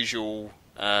the usual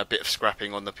bit of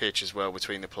scrapping on the pitch as well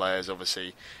between the players.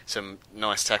 Obviously, some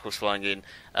nice tackles flying in.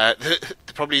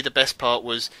 Probably the best part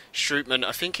was Strootman.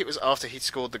 I think it was after he'd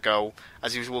scored the goal,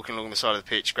 as he was walking along the side of the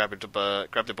pitch, grabbed a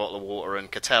bottle of water, and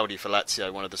Cataldi for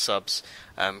Lazio, one of the subs,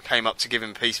 came up to give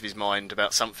him a piece of his mind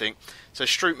about something. So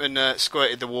Strootman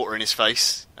squirted the water in his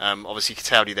face. Obviously,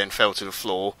 Cataldi then fell to the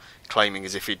floor, claiming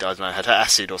as if he had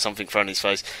acid or something thrown in his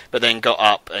face, but then got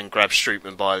up and grabbed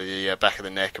Strootman by the back of the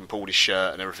neck and pulled his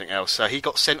shirt and everything else. So he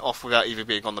got sent off without even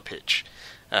being on the pitch.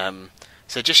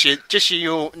 So just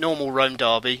your normal Rome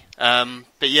derby.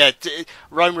 But yeah,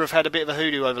 Roma have had a bit of a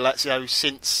hoodoo over Lazio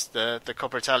since the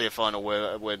Coppa Italia final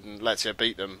when Lazio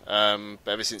beat them.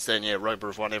 But ever since then, yeah, Roma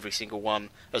have won every single one.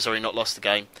 Oh, sorry, not lost the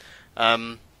game.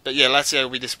 But yeah, Lazio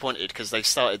will be disappointed because they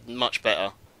started much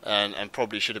better and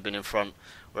probably should have been in front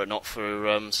were it not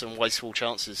for some wasteful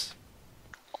chances.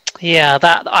 Yeah,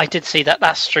 that I did see that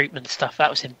Strootman stuff. That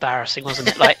was embarrassing, wasn't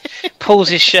it? Like, pulls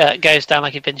his shirt, goes down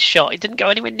like he'd been shot. He didn't go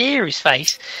anywhere near his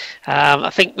face. I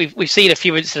think we've seen a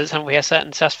few incidents, haven't we? A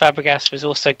certain Cesc Fabregas was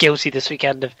also guilty this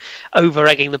weekend of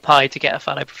over-egging the pie to get a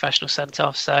fellow professional sent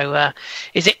off. So,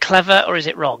 is it clever or is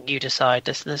it wrong? You decide,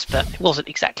 listeners. But it wasn't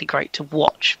exactly great to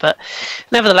watch. But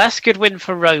nevertheless, good win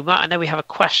for Roma. I know we have a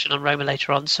question on Roma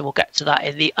later on, so we'll get to that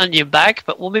in the onion bag.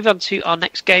 But we'll move on to our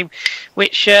next game,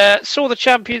 which saw the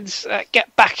champions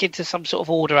get back into some sort of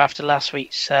order after last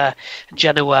week's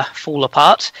Genoa fall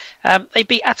apart. They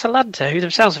beat Atalanta, who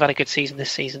themselves have had a good season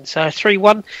this season. So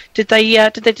 3-1. Did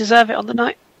they deserve it on the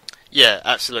night? Yeah,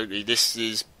 absolutely. This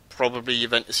is probably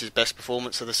Juventus' best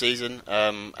performance of the season.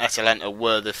 Atalanta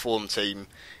were the form team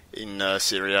in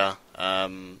SerieA. I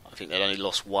think they'd only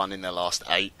lost one in their last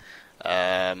 8.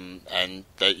 And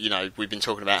they, we've been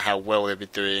talking about how well they've been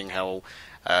doing, how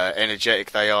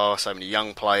energetic they are, so many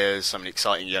young players, so many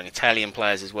exciting young Italian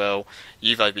players as well.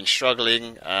 Juve have been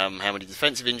struggling, how many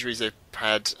defensive injuries they've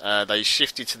had. They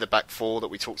shifted to the back 4 that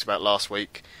we talked about last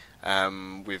week,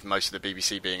 with most of the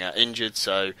BBC being out injured.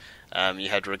 So you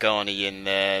had Regani in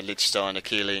there, Lichtsteiner,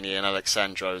 Chiellini and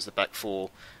Alexandro as the back 4.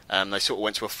 They sort of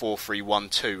went to a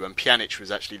 4-3-1-2, and Pjanic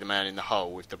was actually the man in the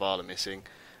hole with Dybala missing.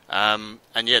 And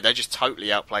yeah, they just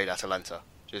totally outplayed Atalanta.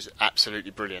 Just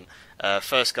absolutely brilliant.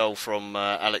 First goal from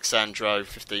Alexandro,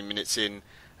 15 minutes in,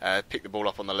 picked the ball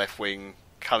up on the left wing,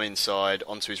 come inside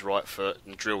onto his right foot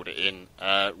and drilled it in.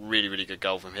 Really, really good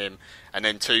goal from him. And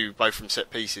then 2, both from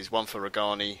set pieces, one for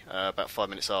Regani about 5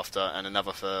 minutes after, and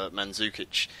another for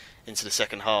Mandzukic into the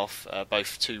second half.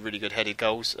 Both 2 really good headed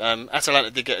goals.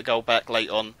 Atalanta did get a goal back late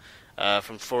on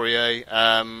from Fourier.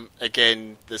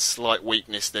 Again, the slight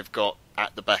weakness they've got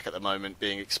at the back at the moment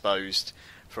being exposed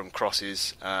from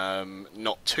crosses.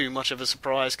 Not too much of a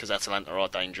surprise because Atalanta are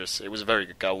dangerous. It was a very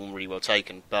good goal and really well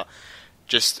taken, but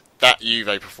just that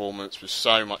Juve performance was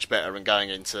so much better, and going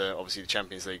into obviously the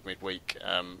Champions League midweek,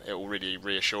 it will really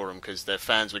reassure them because their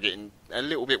fans were getting a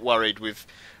little bit worried with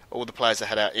all the players they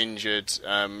had out injured.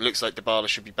 Looks like Dybala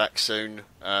should be back soon,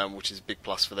 which is a big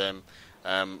plus for them.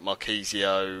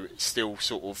 Marchisio still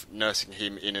sort of nursing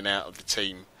him in and out of the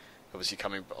team, obviously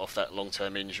coming off that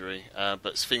long-term injury,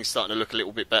 but things starting to look a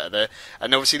little bit better there.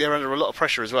 And obviously they're under a lot of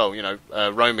pressure as well.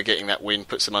 Roma getting that win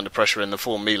puts them under pressure, and the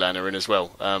form Milan are in as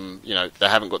well. They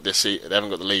haven't got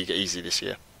the league easy this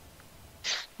year.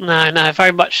 No,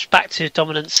 very much back to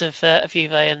dominance of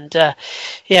Juve, and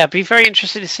it'd be very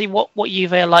interesting to see what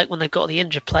Juve are like when they've got the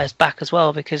injured players back as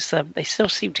well, because they still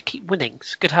seem to keep winning.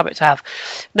 It's a good habit to have.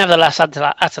 Nevertheless,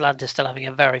 Atalanta is still having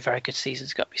a very, very good season,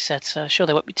 it's got to be said, so sure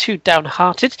they won't be too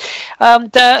downhearted.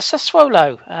 And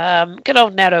Sassuolo, good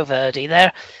old Nero Verdi,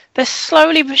 they're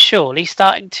slowly but surely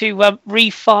starting to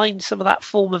refine some of that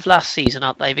form of last season,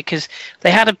 aren't they? Because they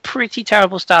had a pretty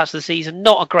terrible start to the season,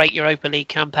 not a great Europa League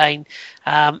campaign.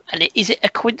 And is it a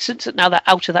coincidence that now they're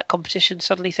out of that competition,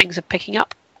 suddenly things are picking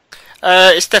up?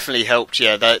 It's definitely helped,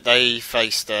 yeah. They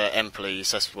faced Empoli,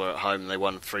 Sassuolo at home, and they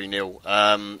won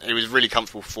 3-0. It was a really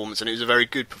comfortable performance, and it was a very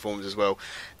good performance as well.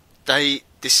 They,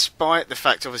 despite the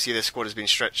fact obviously their squad has been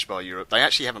stretched by Europe, they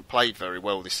actually haven't played very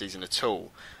well this season at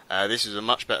all. This was a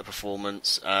much better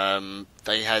performance.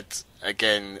 They had,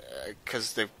 again,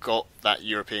 because they've got that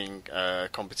European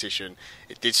competition,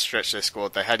 it did stretch their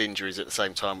squad. They had injuries at the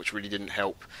same time, which really didn't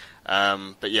help.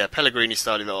 But yeah, Pellegrini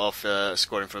started it off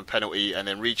scoring from a penalty, and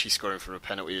then Ricci scoring from a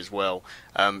penalty as well.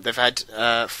 They've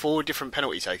had 4 different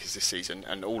penalty takers this season,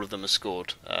 and all of them have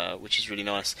scored, which is really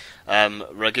nice.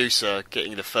 Ragusa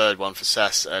getting the 3rd one for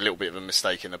Sass, a little bit of a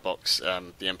mistake in the box.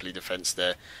 The Empoli defence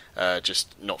there,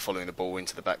 just not following the ball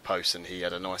into the back post, and he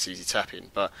had a nice easy tap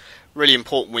in. But really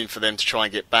important win for them to try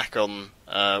and get back on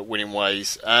winning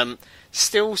ways.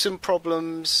 Still some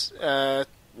problems.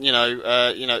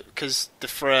 Because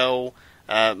Defrel,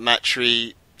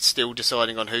 Matri still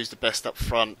deciding on who's the best up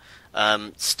front,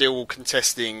 still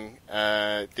contesting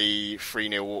the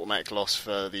 3-0 automatic loss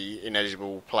for the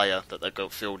ineligible player that they've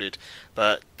got fielded,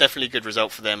 but definitely a good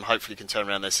result for them. Hopefully can turn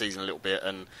around their season a little bit,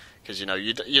 and because you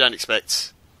don't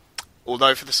expect,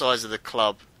 although for the size of the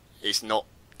club it's not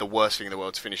the worst thing in the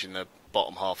world to finish in the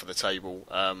bottom half of the table,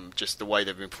 just the way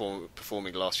they've been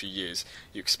performing the last few years,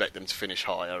 you expect them to finish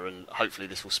higher, and hopefully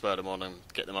this will spur them on and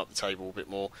get them up the table a bit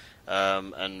more,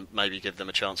 and maybe give them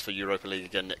a chance for Europa League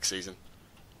again next season.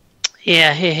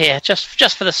 Yeah, here.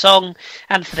 Just for the song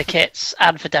and for the kits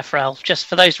and for Defrel, just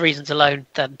for those reasons alone,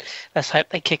 then let's hope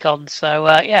they kick on. So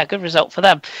good result for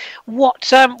them. What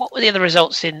were the other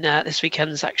results in this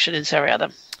weekend's action in Serie A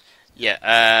then?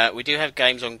 Yeah, we do have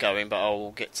games ongoing, but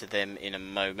I'll get to them in a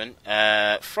moment.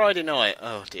 Friday night,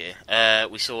 oh dear,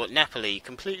 we saw Napoli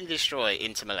completely destroy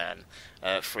Inter Milan,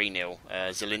 3-0.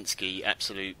 Zielinski,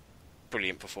 absolute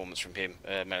brilliant performance from him,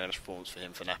 man of the performance for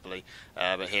him for Napoli.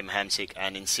 But him, Hamsik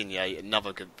and Insigne,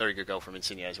 another very good goal from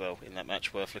Insigne as well in that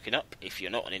match, worth looking up, if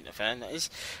you're not an Inter fan, that is.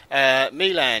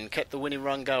 Milan kept the winning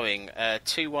run going,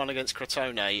 2-1 against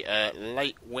Crotone,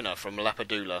 late winner from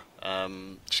Lapadula.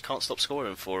 Just can't stop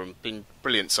scoring for him, been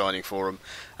brilliant signing for him.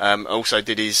 Also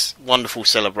did his wonderful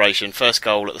celebration, first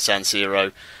goal at the San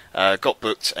Siro. Got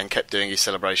booked and kept doing his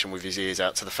celebration with his ears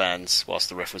out to the fans whilst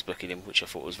the ref was booking him, which I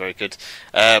thought was very good.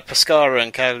 Pescara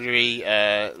and Cagliari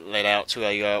led out to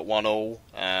a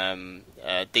 1-1.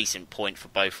 Decent point for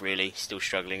both, really. Still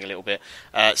struggling a little bit.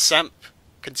 Samp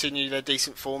continue their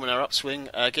decent form in their upswing,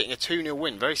 getting a 2-0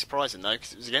 win. Very surprising, though,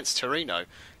 because it was against Torino.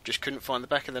 Just couldn't find the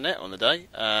back of the net on the day,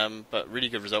 but really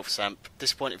good result for Samp.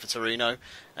 Disappointing for Torino,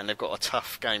 and they've got a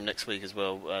tough game next week as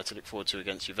well to look forward to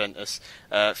against Juventus.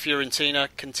 Fiorentina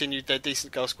continued their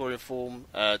decent goal-scoring form,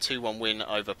 2-1 win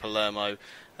over Palermo.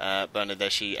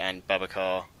 Bernardeschi and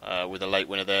Babacar with a late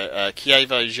winner there.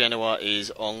 Chievo Genoa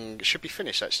should be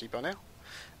finished actually by now.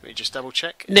 Let me just double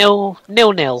check.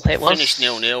 0-0 it was. Finished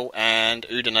 0-0, and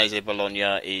Udinese Bologna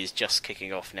is just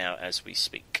kicking off now as we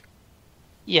speak.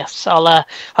 Yes, I'll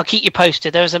keep you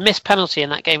posted. There was a missed penalty in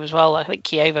that game as well. I think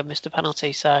Chievo missed a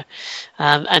penalty, so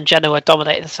and Genoa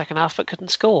dominated the second half but couldn't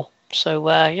score. So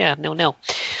 0-0.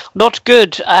 Not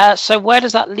good. So where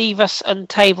does that leave us on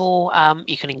table?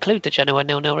 You can include the Genoa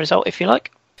 0-0 result if you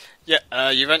like.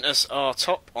 Yeah, Juventus are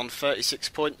top on 36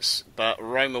 points, but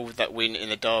Roma with that win in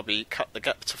the derby cut the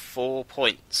gap to 4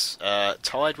 points,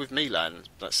 tied with Milan.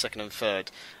 That's second and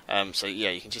third. So yeah,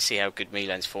 you can just see how good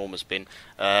Milan's form has been.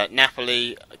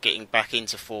 Napoli getting back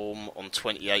into form on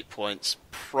 28 points,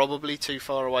 probably too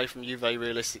far away from Juve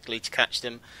realistically to catch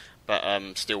them, but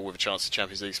still with a chance of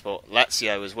Champions League spot.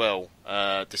 Lazio as well,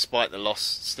 despite the loss,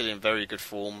 still in very good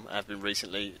form, have been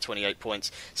recently, 28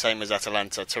 points, same as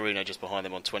Atalanta. Torino just behind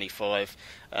them on 25.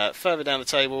 Further down the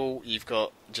table, you've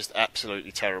got just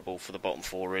absolutely terrible for the bottom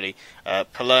four, really.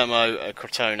 Palermo,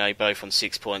 Crotone, both on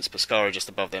 6 points, Pescara just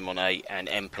above them on 8, and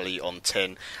Empoli on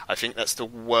 10. I think that's the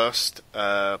worst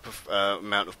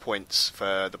amount of points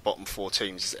for the bottom four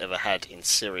teams has ever had in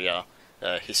SerieA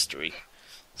history.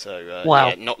 So, wow.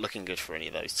 Yeah, not looking good for any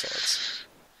of those sides.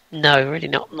 No, really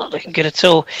not looking good at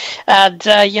all. And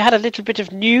you had a little bit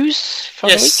of news from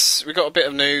the week? Yes, we got a bit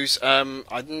of news. I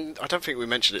don't think we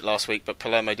mentioned it last week, but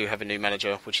Palermo do have a new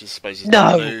manager, which is supposed to be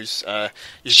news.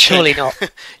 Surely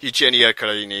not. Eugenio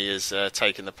Collini has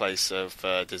taken the place of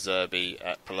De Zerbi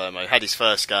at Palermo. Had his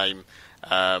first game,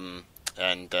 and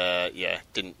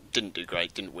didn't do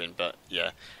great, didn't win, but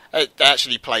yeah. They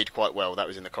actually played quite well. That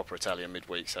was in the Coppa Italia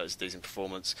midweek, so it was a decent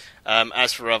performance.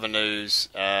 As for other news,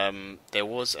 there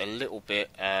was a little bit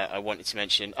I wanted to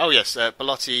mention. Oh yes,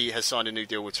 Belotti has signed a new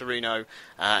deal with Torino.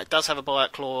 It does have a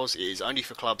buyout clause. It is only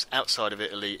for clubs outside of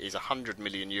Italy. It is €100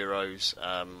 million.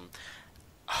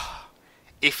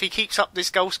 If he keeps up this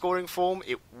goal-scoring form,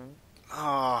 it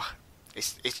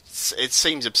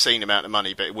seems obscene amount of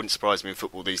money, but it wouldn't surprise me in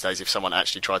football these days if someone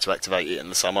actually tried to activate it in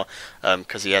the summer,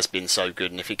 because he has been so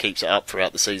good, and if he keeps it up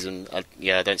throughout the season, I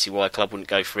don't see why a club wouldn't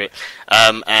go for it.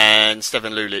 And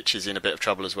Stevan Lulic is in a bit of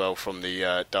trouble as well from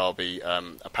the derby.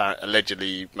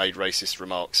 Allegedly made racist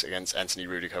remarks against Anthony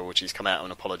Rudiger, which he's come out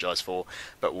and apologised for,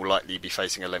 but will likely be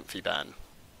facing a lengthy ban.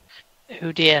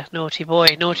 Oh dear, naughty boy.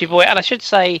 And I should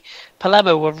say,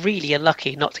 Palermo were really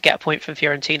unlucky not to get a point from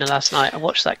Fiorentina last night. I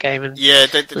watched that game. And yeah,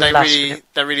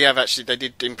 they really have actually. They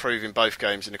did improve in both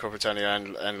games in the Coppa Italia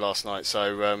and last night.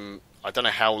 So I don't know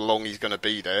how long he's going to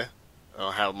be there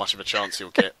or how much of a chance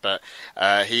he'll get. But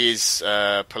he is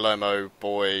Palermo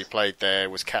boy, played there,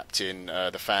 was captain.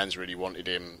 The fans really wanted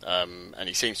him, and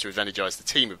he seems to have energised the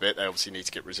team a bit. They obviously need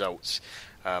to get results.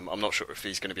 I'm not sure if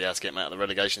he's going to be able to get him out of the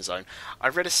relegation zone. I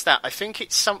read a stat. I think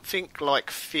it's something like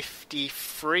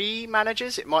 53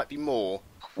 managers. It might be more.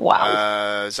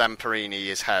 Wow. Zamparini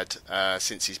has had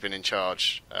since he's been in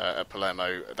charge at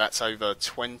Palermo. That's over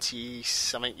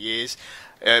 20-something years.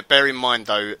 Bear in mind,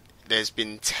 though, there's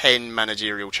been 10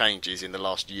 managerial changes in the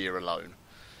last year alone.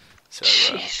 So,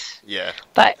 yeah.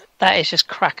 That is just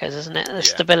crackers, isn't it? The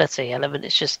stability element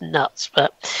is just nuts.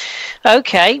 But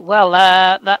okay, well,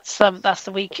 that's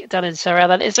the week done in Serie A.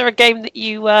 Then, is there a game that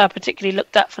you particularly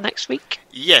looked at for next week?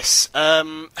 Yes.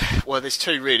 Well, there's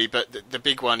two really, but the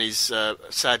big one is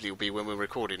sadly will be when we're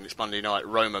recording. It's Monday night,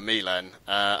 Roma Milan,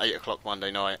 8:00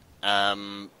 Monday night.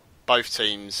 both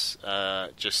teams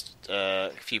just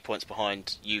a few points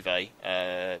behind Juve,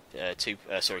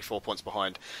 4 points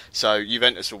behind. So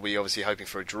Juventus will be obviously hoping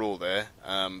for a draw there,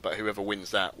 but whoever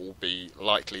wins that will be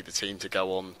likely the team to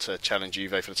go on to challenge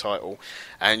Juve for the title.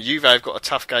 And Juve have got a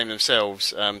tough game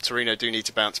themselves. Torino do need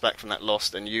to bounce back from that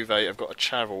loss, and Juve have got to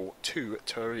travel to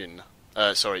Torino,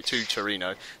 so a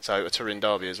Turin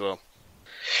derby as well.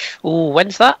 Oh,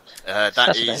 when's that? That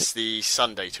Saturday? is the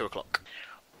Sunday, 2:00.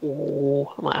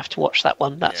 Oh, I might have to watch that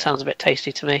one. That sounds a bit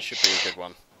tasty to me. Should be a good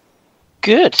one.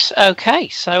 Good. Okay.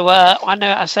 So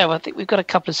I think we've got a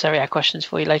couple of SerieA questions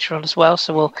for you later on as well.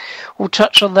 So we'll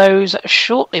touch on those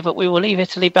shortly, but we will leave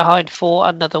Italy behind for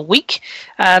another week,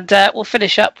 and we'll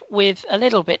finish up with a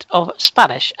little bit of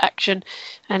Spanish action,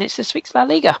 and it's this week's La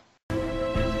Liga.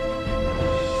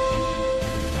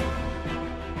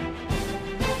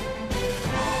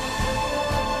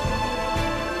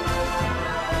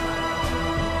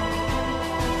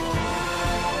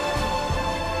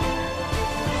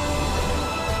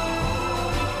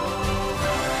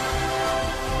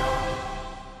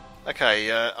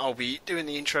 Okay, I'll be doing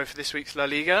the intro for this week's La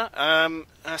Liga.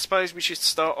 I suppose we should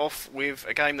start off with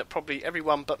a game that probably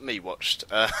everyone but me watched.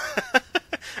 I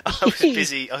was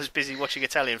busy watching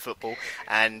Italian football,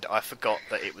 and I forgot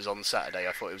that it was on Saturday.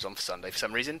 I thought it was on Sunday for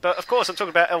some reason. But of course, I'm talking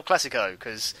about El Classico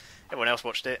because everyone else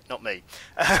watched it, not me.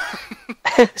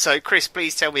 So, Kris,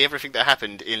 please tell me everything that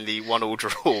happened in the 1-1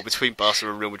 draw between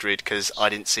Barcelona and Real Madrid, because I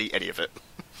didn't see any of it.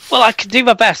 Well, I can do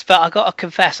my best, but I got to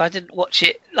confess, I didn't watch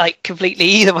it completely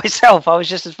either myself. I was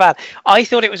just as bad. I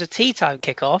thought it was a tea time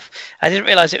kickoff. I didn't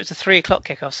realise it was a 3:00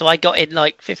 kickoff, so I got in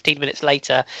 15 minutes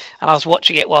later, and I was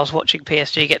watching it while I was watching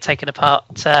PSG get taken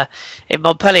apart in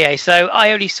Montpellier. So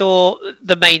I only saw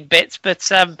the main bits, but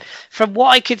from what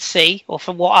I could see, or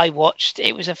from what I watched,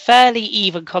 it was a fairly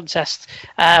even contest.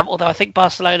 Although I think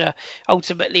Barcelona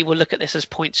ultimately will look at this as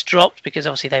points dropped, because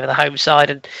obviously they were the home side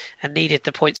and needed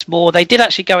the points more. They did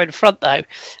actually go in front though.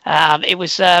 It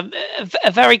was a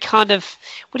very kind of,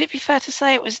 would it be fair to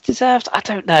say it was deserved? I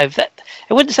don't know.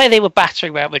 I wouldn't say they were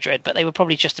battering Real Madrid, but they were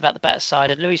probably just about the better side.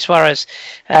 And Luis Suarez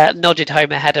nodded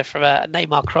home a header from a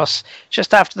Neymar cross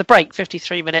just after the break,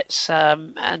 53 minutes.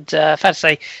 And fair to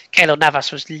say, Keylor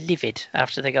Navas was livid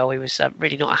after the goal. He was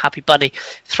really not a happy bunny.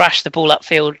 Thrashed the ball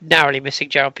upfield, narrowly missing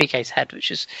Gerard Piqué's head, which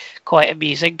is quite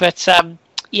amusing. But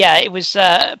it was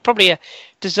probably a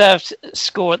deserved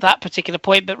score at that particular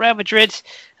point. But Real Madrid,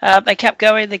 they kept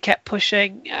going, they kept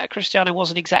pushing. Cristiano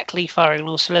wasn't exactly firing on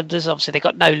all cylinders. Obviously, they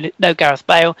got no Gareth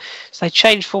Bale, so they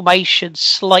changed formation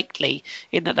slightly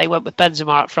in that they went with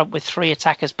Benzema up front with 3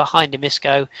 attackers behind him.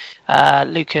 Isco,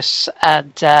 Lucas,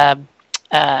 and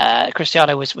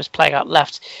Cristiano was playing up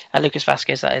left, Lucas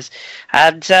Vazquez, that is.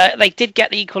 And they did get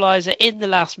the equaliser in the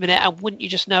last minute, and wouldn't you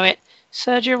just know it,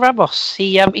 Sergio Ramos.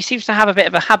 He seems to have a bit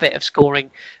of a habit of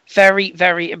scoring very,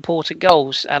 very important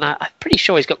goals, and I'm pretty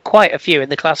sure he's got quite a few in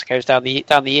the Classicos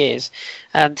down the years.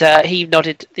 And he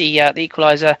nodded the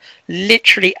equaliser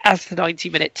literally as the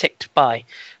 90-minute ticked by.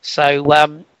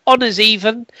 So honours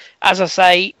even, as I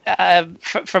say,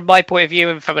 from my point of view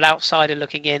and from an outsider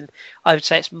looking in, I would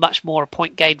say it's much more a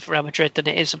point gain for Real Madrid than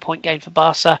it is a point gain for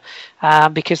Barca,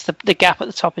 because the gap at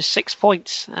the top is 6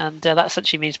 points, and that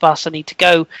essentially means Barca need to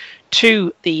go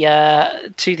to the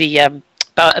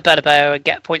Bernabeu and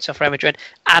get points off Real Madrid,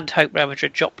 and hope Real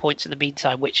Madrid drop points in the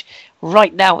meantime, which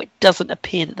right now it doesn't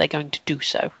appear that they're going to do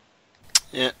so.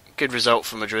 Yeah. Good result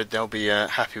for Madrid. They'll be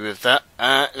happy with that.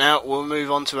 Now we'll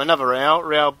move on to another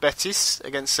Real Betis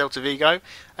against Celta Vigo.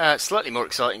 Slightly more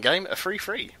exciting game, a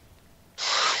 3-3.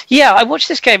 Yeah, I watched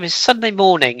this game is Sunday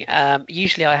morning.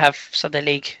 Usually I have Sunday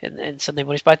League in Sunday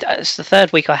mornings, but it's the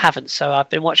third week I haven't. So I've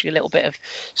been watching a little bit of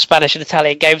Spanish and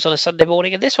Italian games on a Sunday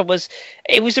morning, and this one was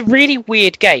a really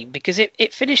weird game because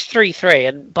it finished 3-3,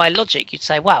 and by logic you'd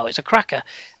say, wow, it's a cracker.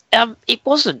 It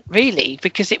wasn't really,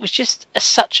 because it was just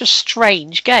such a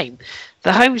strange game.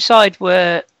 The home side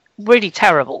were really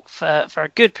terrible for a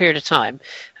good period of time,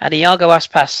 and Iago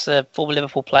Aspas, the former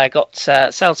Liverpool player, got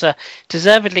Celta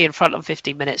deservedly in front on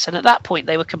 15 minutes, and at that point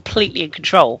they were completely in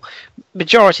control,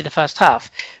 majority of the first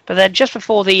half. But then just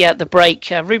before the break,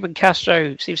 Ruben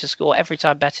Castro seems to score every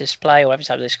time Betis play, or every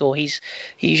time they score, he's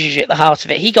usually at the heart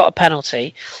of it. He got a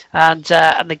penalty, and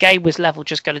the game was level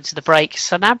just going into the break.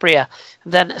 Sanabria,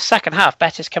 then second half,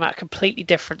 Betis came out a completely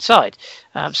different side.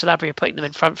 Sanabria putting them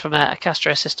in front from a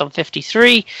Castro assist on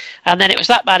 53, and then it was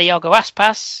that man Iago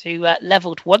Aspas who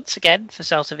levelled once again for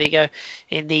Celta Vigo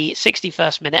in the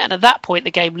 61st minute, and at that point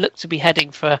the game looked to be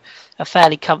heading for a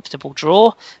fairly comfortable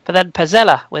draw. But then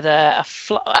Pezzella with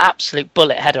absolute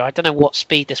bullet header. I don't know what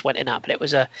speed this went in at, but it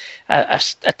was a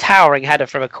towering header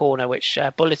from a corner which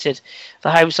bulleted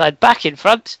the home side back in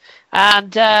front.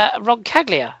 And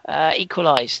Roncaglia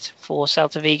equalised for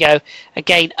Celta Vigo.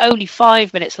 Again, only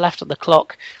 5 minutes left on the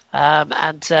clock.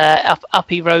 And up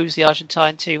he rose, the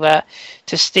Argentine, to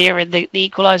steer in the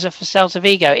equaliser for Celta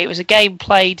Vigo. It was a game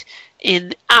played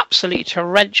in absolutely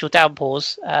torrential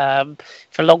downpours.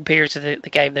 For long periods of the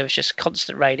game, there was just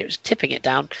constant rain. It was tipping it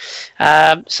down.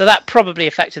 So that probably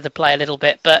affected the play a little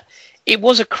bit. But it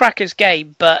was a cracker's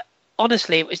game. But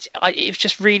honestly, it was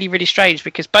just really, really strange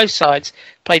because both sides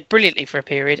played brilliantly for a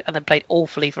period and then played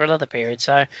awfully for another period.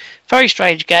 So, very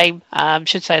strange game.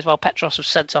 Should say as well, Petros was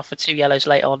sent off for 2 yellows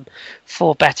late on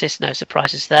for Betis. No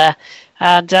surprises there.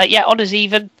 And honours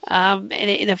even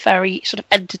in a very sort of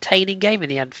entertaining game in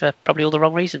the end for probably all the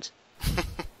wrong reasons.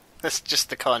 That's just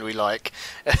the kind we like.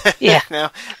 Yeah.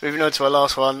 Now, moving on to our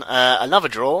last one. Another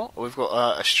draw. We've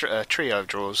got a trio of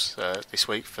draws this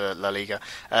week for La Liga.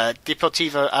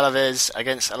 Deportivo Alaves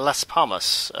against Las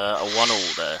Palmas. A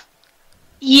 1-1 there.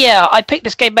 Yeah, I picked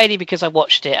this game mainly because I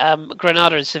watched it.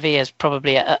 Granada and Sevilla is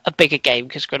probably a bigger game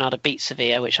because Granada beat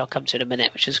Sevilla, which I'll come to in a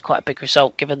minute, which is quite a big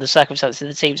result given the circumstances of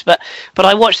the teams. But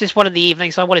I watched this one in the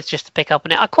evening, so I wanted just to pick up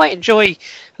on it. I quite enjoy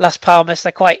Las Palmas.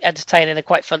 They're quite entertaining. They're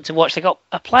quite fun to watch. They got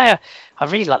a player I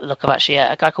really like the look of, actually,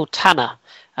 a guy called Tanner.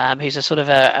 Who's a sort of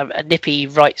a nippy,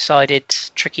 right-sided,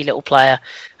 tricky little player.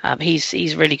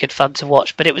 He's really good fun to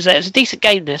watch. But it was a decent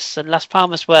game, this, and Las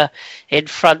Palmas were in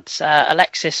front.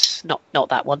 Alexis, not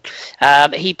that one.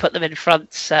 He put them in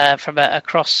front from a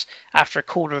cross after a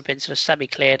corner had been sort of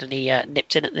semi-cleared, and he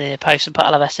nipped in at the post and put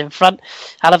Alaves in front.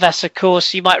 Alaves, of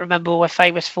course, you might remember, were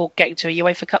famous for getting to a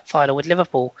UEFA Cup final with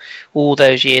Liverpool all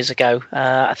those years ago.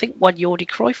 I think one Jordi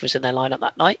Cruyff was in their lineup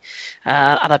that night,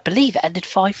 and I believe it ended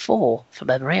 5-4 for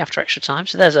memory after extra time.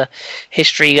 So there's a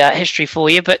history for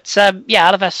you. But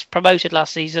Alaves promoted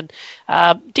last season.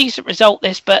 Decent result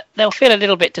this, but they'll feel a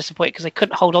little bit disappointed because they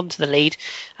couldn't hold on to the lead.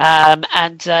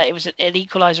 It was an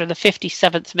equaliser in the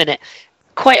 57th minute.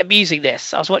 Quite amusing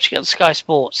this. I was watching it on Sky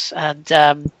Sports, and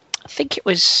I think it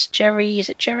was Jerry. Is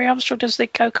it Jerry Armstrong does the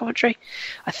co-commentary?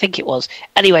 I think it was.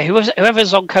 Anyway,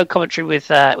 whoever's on co-commentary with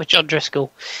John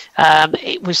Driscoll,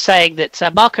 it was saying that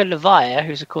Marco Lavia,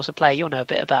 who's of course a player you'll know a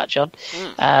bit about, John,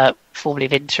 formerly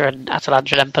of Inter and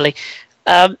Atalanta and Empoli.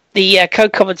 The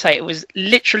co-commentator was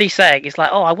literally saying, "It's like,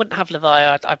 oh, I wouldn't have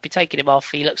Lavia. I'd be taking him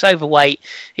off. He looks overweight.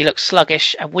 He looks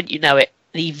sluggish, and wouldn't you know it,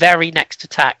 the very next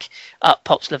attack, up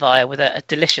pops Lavia with a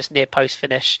delicious near post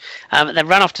finish, and then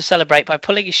ran off to celebrate by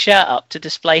pulling his shirt up to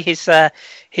display his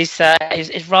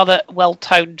rather well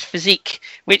toned physique.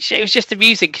 Which it was just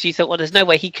amusing because you thought, well, there's no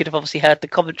way he could have obviously heard the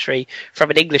commentary from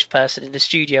an English person in the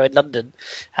studio in London.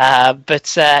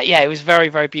 It was very,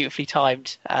 very beautifully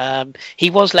timed. He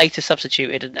was later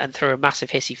substituted and threw a massive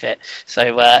hissy fit.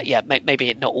 So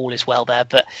maybe not all is well there,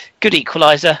 but good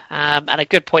equaliser and a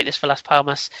good point this for Las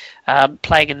Palmas,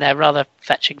 playing in their rather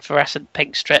fetching fluorescent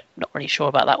pink strip. Not really sure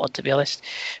about that one, to be honest.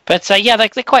 But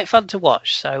they're quite fun to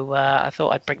watch. So I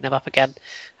thought I'd bring them up again.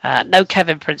 No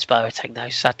Kevin Prince Boateng though.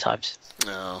 Sad times.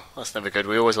 No, that's never good.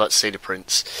 We always like to see the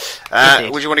Prince.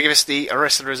 Would you want to give us the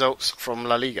rest of the results from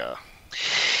La Liga?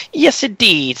 Yes,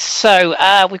 indeed. So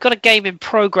we've got a game in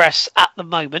progress at the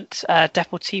moment.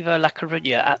 Deportivo La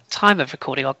Coruña, at time of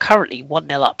recording, are currently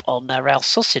 1-0 up on Real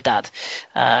Sociedad.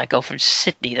 Goal from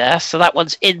Sydney there. So that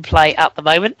one's in play at the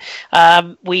moment.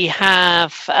 We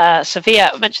have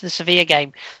Sevilla. I mentioned the Sevilla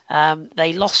game.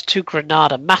 They lost to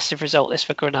Granada. Massive result this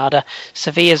for Granada.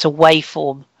 Sevilla's away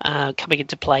form coming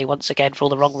into play once again for all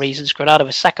the wrong reasons. Granada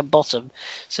was second bottom.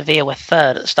 Sevilla were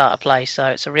third at the start of play. So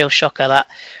it's a real shocker that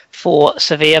for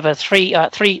Sevilla, but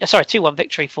 2-1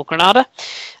 victory for Granada.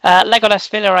 Legolas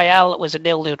Villarreal was a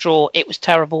 0-0 draw. It was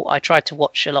terrible. I tried to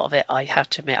watch a lot of it. I have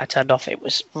to admit, I turned off. It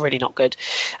was really not good.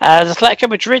 Atletico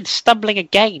Madrid stumbling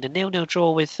again, a 0-0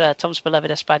 draw with Tom's beloved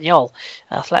Espanyol.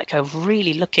 Atletico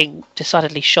really looking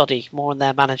decidedly shoddy. More on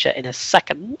their manager in a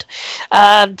second.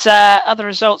 And other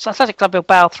results: Athletic Club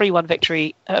Bilbao 3-1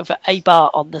 victory over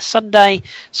Eibar on the Sunday.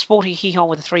 Sporting Gijón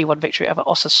with a 3-1 victory over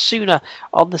Osasuna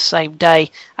on the same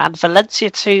day. And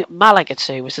Valencia 2, Malaga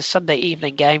 2 was the Sunday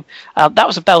evening game. That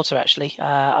was a belter, actually.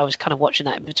 I was kind of watching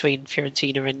that in between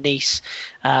Fiorentina and Nice.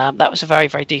 That was a very,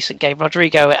 very decent game.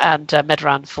 Rodrigo and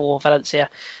Medran for Valencia.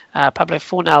 Pablo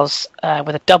Fornals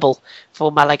with a double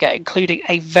for Malaga, including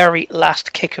a very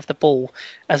last kick of the ball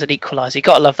as an equaliser. You've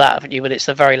got to love that, haven't you, when it's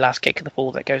the very last kick of the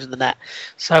ball that goes in the net.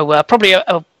 So probably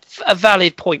a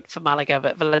valid point for Malaga,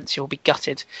 but Valencia will be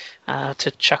gutted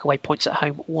to chuck away points at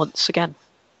home once again.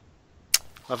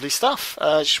 Lovely stuff.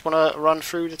 Just want to run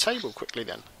through the table quickly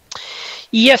then.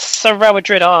 Yes, so Real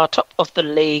Madrid are top of the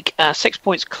league, 6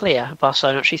 points clear of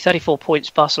Barcelona, actually 34 points,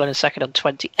 Barcelona second on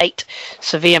 28.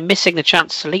 Sevilla missing the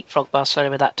chance to leapfrog Barcelona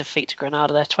with that defeat to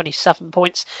Granada there, 27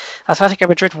 points. Atletico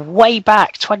Madrid way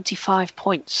back, 25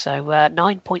 points, so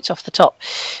 9 points off the top.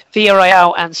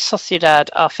 Villarreal and Sociedad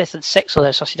are 5th and 6th,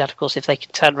 although Sociedad, of course, if they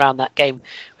can turn around that game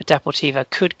with Deportivo,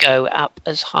 could go up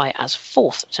as high as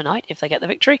 4th tonight if they get the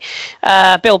victory.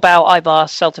 Bilbao, Eibar,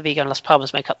 Celta Vigo and Las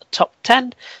Palmas make up the top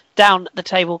 10. Down the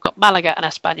table, got Malaga and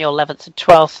Espanyol 11th and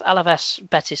 12th, Alaves,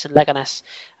 Betis and Leganés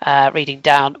reading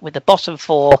down with the bottom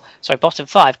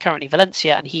 5, currently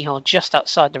Valencia and Gijón just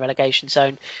outside the relegation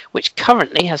zone, which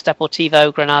currently has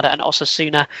Deportivo, Granada and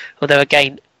Osasuna, although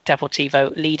again,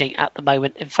 Deportivo leading at the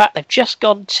moment. In fact, they've just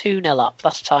gone 2-0 up.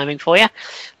 That's timing for you.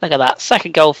 Look at that.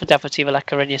 Second goal for Deportivo La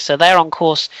Coruña. So they're on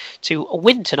course to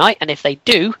win tonight, and if they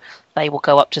do, they will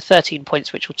go up to 13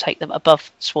 points, which will take them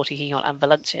above Sporting Gijón and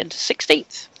Valencia into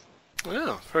 16th.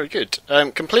 Oh, very good.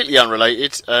 Completely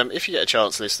unrelated. If you get a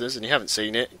chance, listeners, and you haven't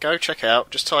seen it, go check out.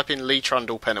 Just type in Lee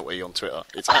Trundle penalty on Twitter.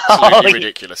 It's absolutely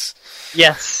ridiculous.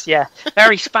 Yes, yeah.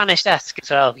 Very Spanish-esque as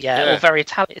well, yeah. Or very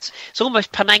Italian. It's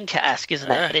almost Panenka-esque,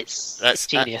 isn't it? But that's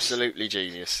genius. Absolutely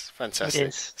genius. Fantastic. It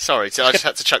is. Sorry, I just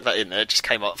had to chuck that in there. It just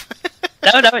came up.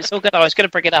 No, it's all good. I was going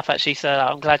to bring it up, actually, so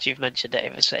I'm glad you've mentioned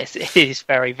it. It is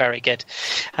very, very good.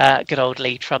 Good old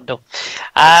Lee Trundle.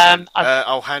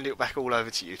 I'll hand it back all over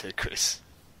to you then, Kris.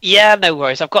 Yeah, no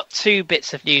worries. I've got 2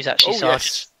 bits of news, actually,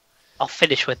 I'll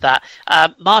finish with that.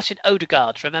 Martin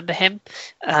Odegaard, remember him?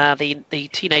 The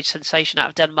teenage sensation out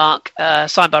of Denmark,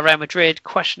 signed by Real Madrid,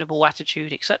 questionable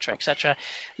attitude, etc., etc.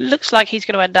 Looks like he's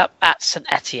going to end up at St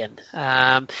Etienne.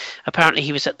 Apparently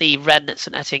he was at the Rennes at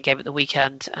St Etienne game at the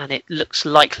weekend, and it looks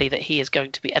likely that he is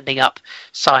going to be ending up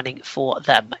signing for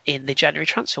them in the January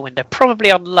transfer window,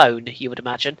 probably on loan, you would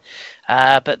imagine.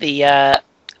 But the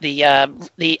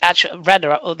actual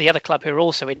Rennes or the other club who are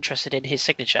also interested in his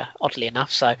signature, oddly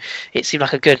enough. So it seemed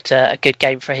like a good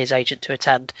game for his agent to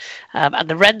attend. And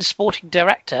the Rennes sporting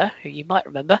director, who you might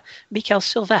remember, Mikel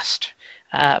Sylvestre,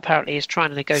 apparently is trying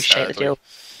to negotiate the deal.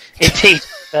 Indeed,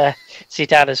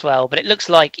 Zidane as well. But it looks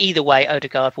like either way,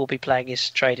 Odegaard will be playing his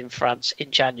trade in France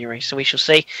in January. So we shall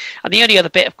see. And the only other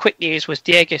bit of quick news was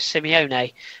Diego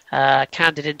Simeone,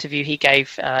 candid interview he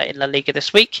gave in La Liga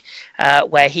this week,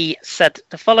 where he said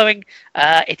the following: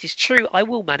 "It is true, I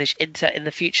will manage Inter in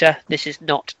the future. This is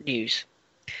not news."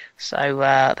 So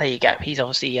there you go. He's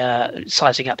obviously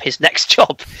sizing up his next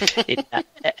job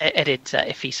at Inter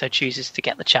if he so chooses to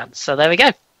get the chance. So there we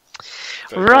go.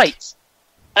 Very right. Good.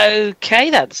 Okay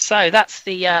then, so that's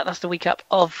the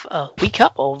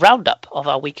roundup of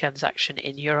our weekend's action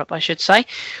in Europe, I should say.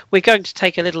 We're going to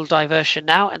take a little diversion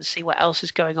now and see what else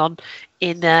is going on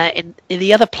in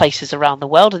the other places around the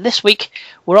world. And this week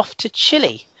we're off to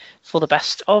Chile for the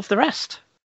best of the rest.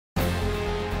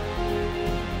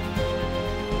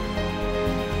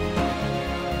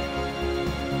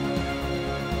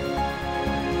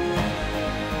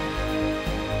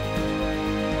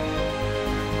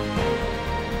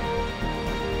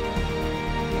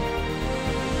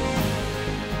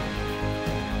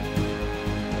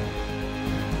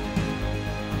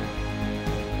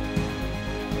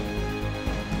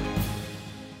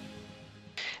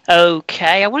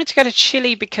 Okay, I wanted to go to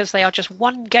Chile because they are just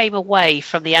one game away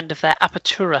from the end of their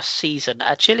Apertura season.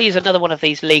 Chile is another one of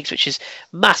these leagues which is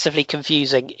massively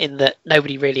confusing in that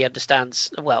nobody really understands.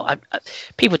 Well,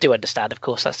 people do understand, of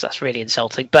course, that's really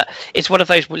insulting, but it's one of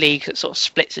those leagues that sort of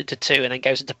splits into two and then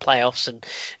goes into playoffs and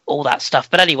all that stuff.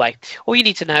 But anyway, all you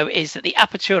need to know is that the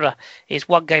Apertura is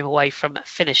one game away from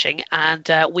finishing, and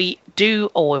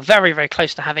we're very, very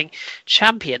close to having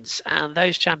champions, and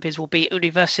those champions will be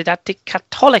Universidad de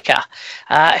Católica,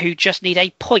 who just need a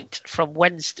point from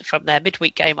their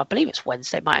midweek game. I believe it's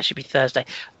Wednesday, it might actually be Thursday,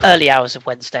 early hours of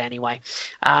Wednesday anyway.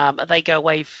 They go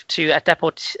away to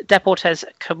Deportes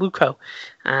Temuco,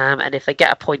 and if they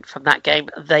get a point from that game,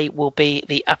 they will be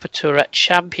the Apertura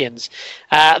champions.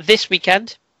 This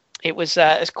weekend, it was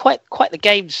quite the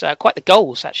games, quite the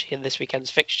goals actually in this weekend's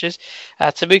fixtures.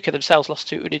 Temuco themselves lost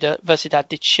to Universidad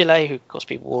de Chile, who of course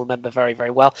people will remember very,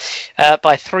 very well,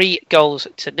 by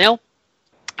 3-0.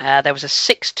 There was a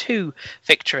 6-2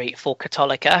 victory for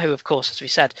Católica, who, of course, as we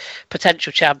said,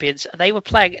 potential champions. They were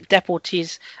playing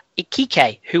Deportes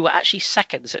Iquique, who were actually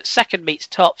second. So second meets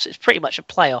tops. It's pretty much a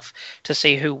playoff to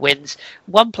see who wins.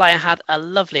 One player had a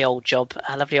lovely old job,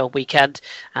 a lovely old weekend.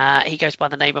 He goes by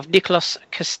the name of Nicolas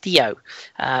Castillo,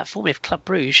 formerly of Club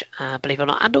Brugge, believe it or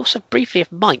not, and also briefly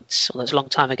of Mainz, although it's a long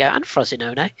time ago, and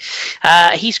Frosinone.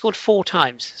 He scored 4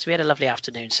 times, so we had a lovely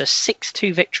afternoon. So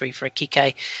 6-2 victory for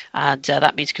Iquique, and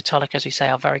that means Catholic, as we say,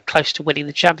 are very close to winning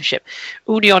the championship.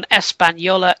 Union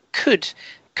Española could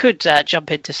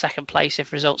jump into second place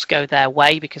if results go their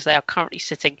way, because they are currently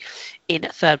sitting in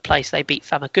third place. They beat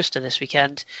Famagusta this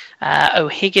weekend.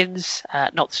 O'Higgins,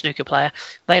 not the snooker player,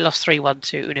 they lost 3-1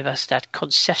 to Universidad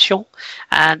Concepción,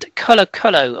 and Colo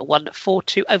Colo won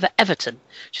 4-2 over Everton,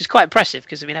 which is quite impressive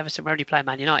because Everton were only playing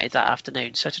Man United that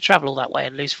afternoon, so to travel all that way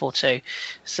and lose 4-2,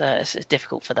 it's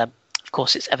difficult for them. Of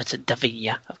course, it's Everton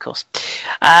Davinia, of course.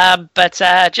 But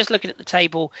just looking at the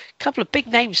table, a couple of big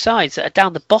name sides that are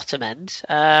down the bottom end.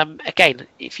 Again,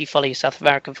 if you follow your South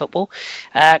American football,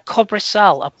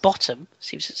 Cobresal are bottom,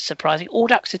 seems surprising.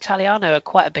 Audax Italiano are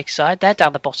quite a big side. They're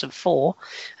down the bottom 4.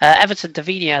 Everton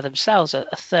Davinia themselves are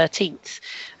 13th.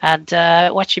 And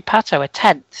Huachipato are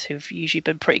 10th, who've usually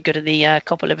been pretty good in the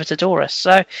Copa Libertadores.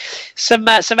 So some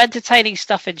entertaining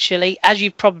stuff in Chile, as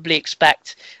you'd probably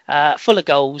expect. Full of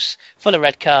goals, full of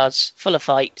red cards, full of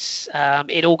fights.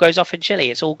 It all goes off in Chile.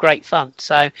 It's all great fun.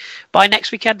 So by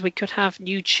next weekend, we could have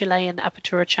new Chilean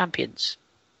Apertura champions.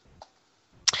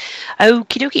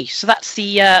 Okie dokie. So that's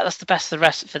the best of the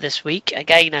rest for this week.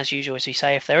 Again, as usual, as we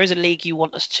say, if there is a league you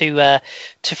want us to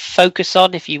focus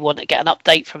on, if you want to get an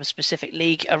update from a specific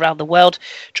league around the world,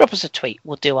 drop us a tweet.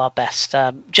 We'll do our best.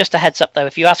 Just a heads up though,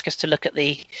 if you ask us to look at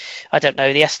the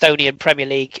Estonian Premier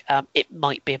League, it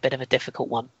might be a bit of a difficult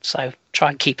one. So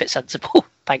try and keep it sensible.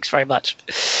 Thanks very much.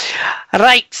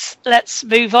 Right, let's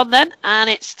move on then, and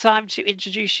it's time to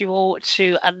introduce you all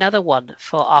to another one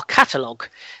for our catalogue.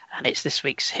 And it's this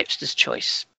week's Hipsters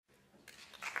Choice.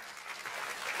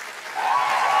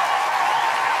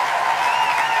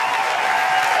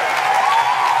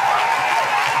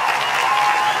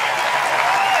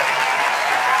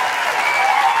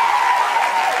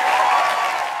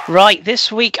 Right,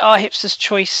 this week our Hipsters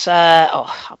Choice, I'm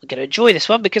going to enjoy this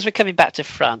one because we're coming back to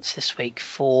France this week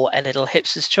for a little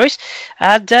Hipsters Choice,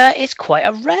 and it's quite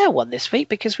a rare one this week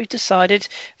because we've decided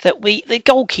that the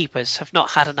goalkeepers have not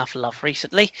had enough love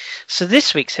recently. So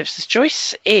this week's Hipsters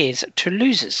Choice is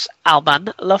Toulouse's Alban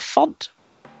Lafont.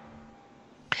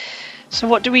 So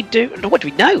what do we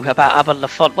know about Alban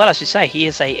Lafont? Well, as you say, he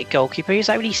is a goalkeeper. He's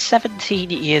only 17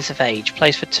 years of age,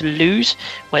 plays for Toulouse,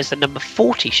 wears the number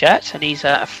 40 shirt, and he's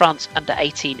a France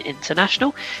under-18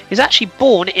 international. He's actually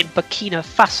born in Burkina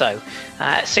Faso,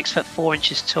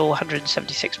 6'4" tall,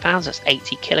 176 pounds. That's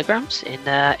 80 kilograms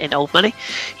in old money.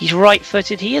 He's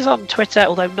right-footed. He is on Twitter,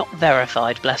 although not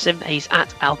verified. Bless him. He's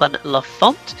at Alban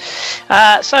Lafont.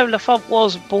 So Lafont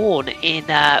was born in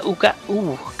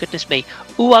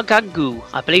Ouagadougou,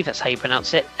 I believe that's how you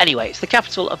pronounce it. Anyway, it's the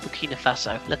capital of Burkina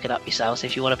Faso. Look it up yourselves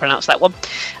if you want to pronounce that one.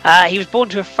 He was born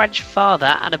to a French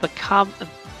father and a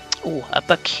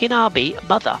Burkinabe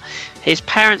mother. His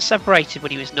parents separated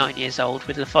when he was 9 years old,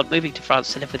 with Lafont moving to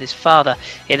France to live with his father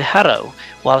in Haro,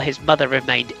 while his mother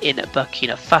remained in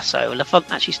Burkina Faso.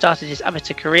 Lafont actually started his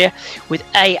amateur career with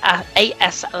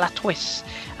AS La Tuisse,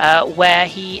 where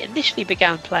he initially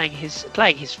began playing his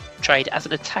trade as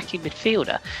an attacking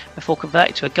midfielder before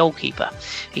converting to a goalkeeper.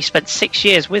 He spent 6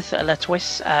 years with La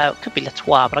Tuisse, could be La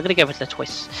Trois, but I'm going to go with La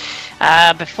Tuisse,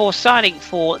 before signing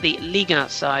for the Liga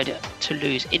side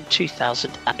Toulouse in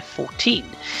 2014.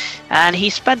 And he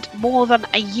spent more than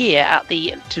a year at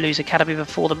the Toulouse Academy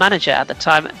before the manager at the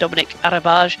time, Dominique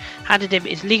Arabage, handed him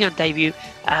his Liga debut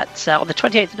on the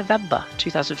 28th of November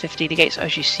 2015 against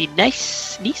OGC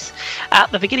Nice.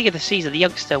 At the beginning of the season, the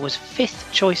youngster was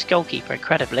 5th choice goalkeeper,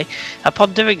 incredibly.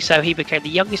 Upon doing so, he became the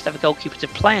youngest ever goalkeeper to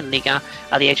play in Liga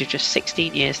at the age of just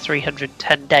 16 years,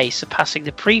 310 days, surpassing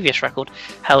the previous record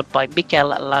held by Mikel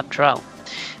Landreau.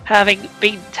 Having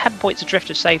been 10 points adrift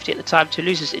of safety at the time,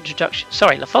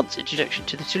 Lafont's introduction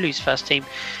to the Toulouse first team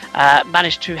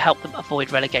managed to help them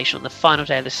avoid relegation on the final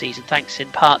day of the season, thanks in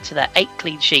part to their 8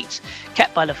 clean sheets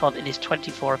kept by Lafont in his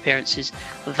 24 appearances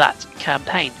that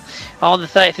campaign. On the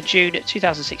 30th of June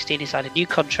 2016, he signed a new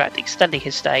contract extending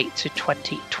his stay to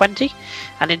 2020,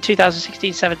 and in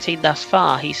 2016-17 thus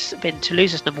far, he's been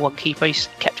Toulouse's number 1 keeper. He's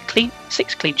kept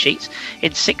 6 clean sheets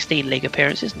in 16 league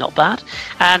appearances, not bad,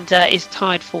 and is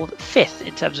tied for 5th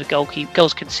in terms of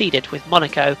goals conceded, with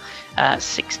Monaco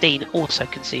 16 also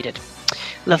conceded.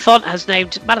 Lafont has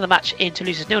named man of the match in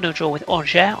Toulouse's 0-0 draw with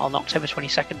Angers on October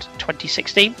 22nd,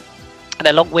 2016. And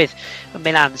along with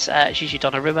Milan's Gigi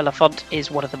Donnarumma, Lafont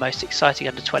is one of the most exciting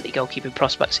under-20 goalkeeping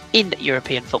prospects in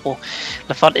European football.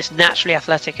 Lafont is naturally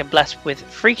athletic and blessed with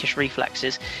freakish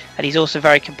reflexes, and he's also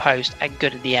very composed and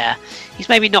good in the air. He's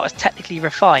maybe not as technically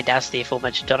refined as the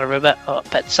aforementioned Donnarumma,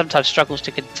 but sometimes struggles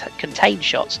to contain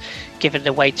shots, giving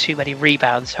away too many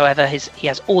rebounds. However, he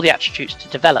has all the attributes to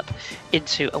develop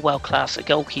into a world-class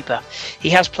goalkeeper.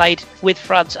 He has played with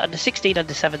France under 16,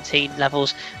 under 17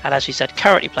 levels, and as we said,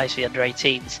 currently plays for the under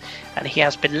 18s, and he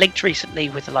has been linked recently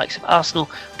with the likes of Arsenal,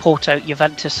 Porto,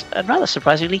 Juventus, and rather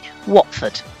surprisingly,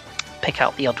 Watford. Pick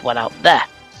out the odd one out there.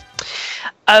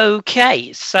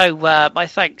 Okay, so my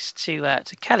thanks to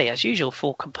Kelly, as usual,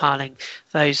 for compiling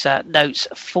those notes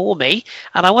for me.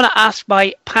 And I want to ask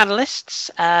my panellists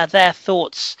their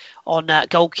thoughts on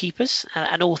goalkeepers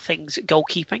and all things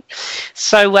goalkeeping.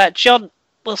 So, John,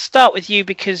 we'll start with you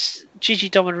because Gigi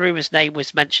Donnarumma's name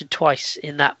was mentioned twice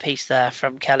in that piece there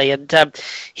from Kelly, and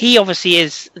he obviously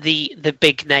is the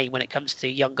big name when it comes to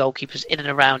young goalkeepers in and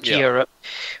around Europe.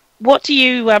 What do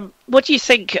you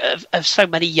think of so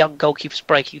many young goalkeepers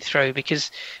breaking through? Because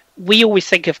we always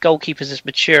think of goalkeepers as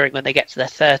maturing when they get to their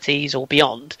 30s or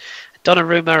beyond.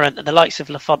 Donnarumma and the likes of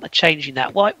Lafont are changing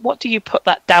that. What do you put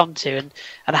that down to,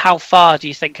 and how far do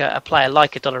you think a player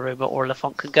like a Donnarumma or a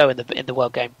Lafont can go in the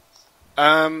world game?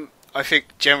 I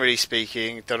think, generally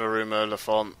speaking, Donnarumma,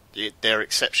 Lafont, they're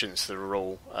exceptions to the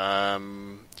rule.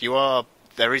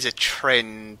 There is a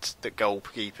trend that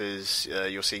goalkeepers,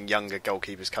 you're seeing younger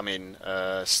goalkeepers come in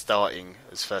starting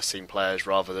as first-team players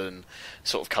rather than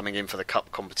sort of coming in for the cup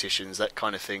competitions, that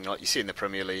kind of thing. Like you see in the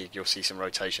Premier League, you'll see some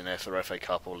rotation there for FA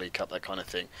Cup or League Cup, that kind of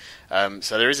thing.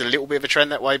 So there is a little bit of a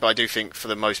trend that way, but I do think for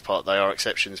the most part they are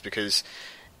exceptions, because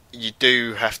you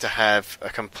do have to have a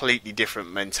completely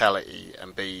different mentality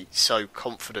and be so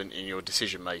confident in your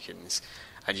decision makings,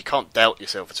 and you can't doubt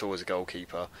yourself at all as a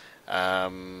goalkeeper.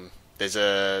 There's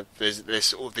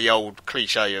sort of the old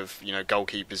cliche of,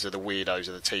 goalkeepers are the weirdos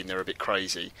of the team, they're a bit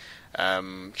crazy.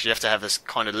 Because you have to have this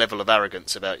kind of level of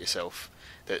arrogance about yourself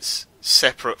that's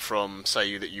separate from,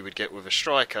 say, that you would get with a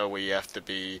striker, where you have to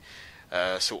be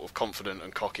sort of confident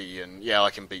and cocky and,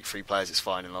 I can beat 3 players, it's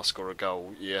fine, and I'll score a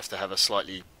goal. You have to have a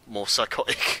slightly more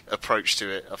psychotic approach to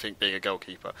it, I think, being a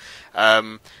goalkeeper.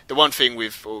 The one thing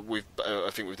with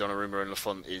Donnarumma and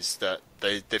Lafont is that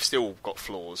they've still got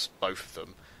flaws, both of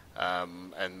them.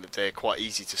 And they're quite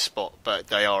easy to spot, but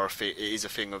it is a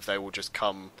thing of they will just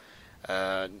come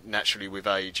naturally with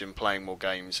age and playing more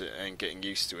games and getting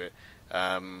used to it.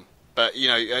 But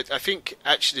I think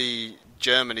actually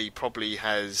Germany probably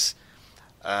has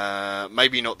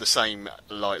maybe not the same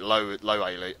low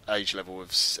age level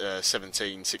of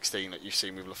 17, 16 that you've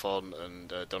seen with Lafont and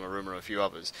Donnarumma and a few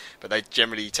others, but they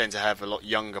generally tend to have a lot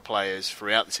younger players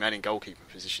throughout the team and in goalkeeping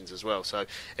positions as well. So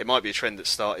it might be a trend that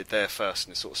started there first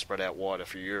and it's sort of spread out wider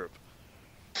through Europe.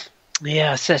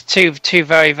 Yeah, so two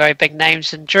very, very big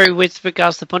names. And Drew, with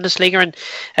regards to the Bundesliga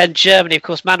and Germany, of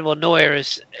course, Manuel Neuer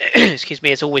has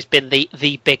has always been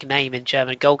the big name in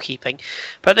German goalkeeping.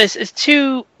 But there's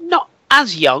two, not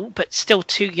as young, but still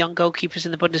 2 young goalkeepers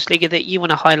in the Bundesliga that you want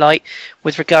to highlight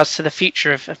with regards to the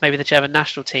future of maybe the German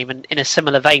national team, and in a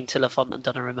similar vein to Lafont and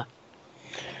Donnarumma.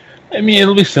 I mean,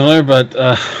 it'll be similar, but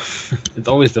it's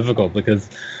always difficult because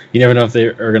you never know if they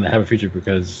are going to have a future,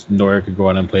 because Neuer could go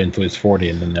on and play until he's 40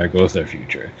 and then there goes their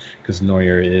future. Because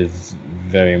Neuer is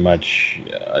very much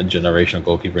a generational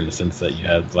goalkeeper in the sense that you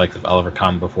have the likes of Oliver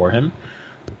Kahn before him.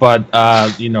 But,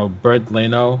 Bert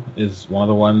Leno is one of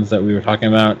the ones that we were talking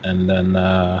about. And then,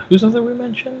 who's the other we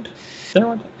mentioned?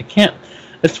 I can't.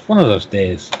 It's one of those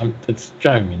days. It's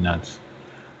driving me nuts.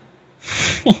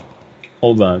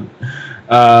 Hold on.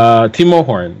 Timo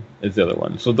Horn is the other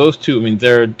one. So those two, I mean,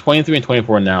 they're 23 and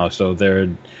 24 now. So they're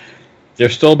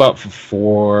still about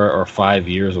 4 or 5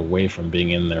 years away from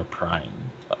being in their prime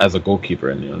as a goalkeeper.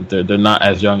 And, they're not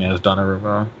as young as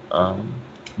Donnarumma,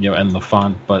 and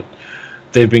Lafont, but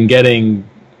they've been getting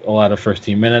a lot of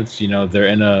first-team minutes. They're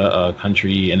in a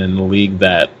country and in the league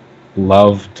that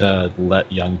love to let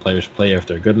young players play if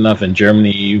they're good enough. And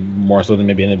Germany, more so than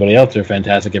maybe anybody else, are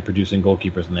fantastic at producing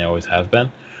goalkeepers, and they always have been.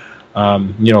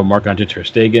 Marc-Andre ter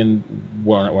Stegen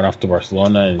went off to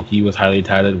Barcelona, and he was highly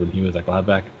touted when he was at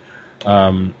Gladbach.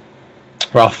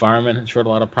 Ralph Farman had showed a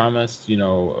lot of promise,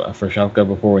 for Schalke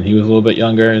before when he was a little bit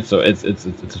younger. So it's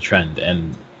a trend,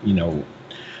 and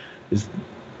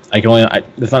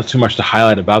there's not too much to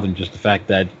highlight about them, just the fact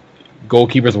that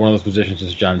goalkeepers are one of those positions,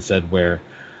 as John said, where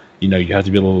you have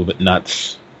to be a little bit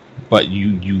nuts, but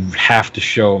you have to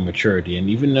show maturity. And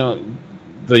even though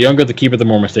the younger the keeper, the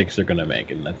more mistakes they're going to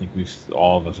make, and I think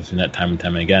all of us have seen that time and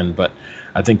time again. But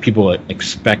I think people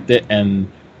expect it,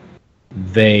 and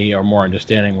they are more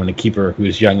understanding when a keeper who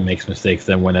is young makes mistakes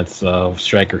than when it's a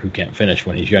striker who can't finish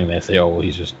when he's young. They say, oh, well,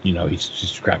 he's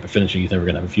just crap at finishing. He's never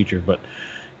going to have a future. But,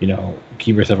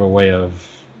 keepers have a way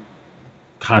of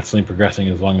constantly progressing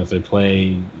as long as they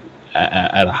play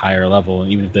at a higher level.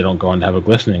 And even if they don't go on to have a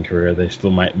glistening career, they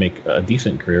still might make a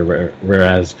decent career.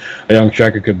 Whereas a young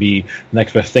striker could be the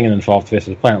next best thing and then fall off the face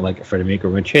of the planet, like Federico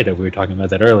Macheda. We were talking about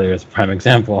that earlier as a prime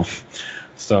example.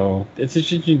 So it's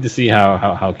interesting to see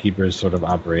how keepers sort of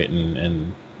operate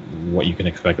and what you can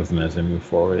expect of them as they move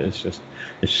forward. It's just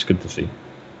good to see.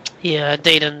 Yeah,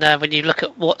 indeed. And when you look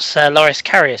at what Loris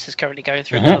Karius is currently going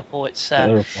through, Liverpool, it's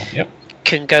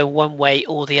can go one way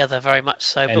or the other, very much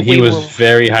so. And he was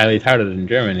very highly touted in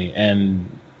Germany, and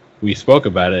we spoke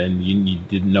about it. And you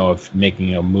didn't know of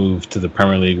making a move to the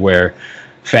Premier League where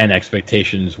fan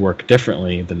expectations work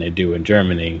differently than they do in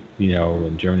Germany.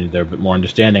 In Germany, they're a bit more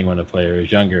understanding when a player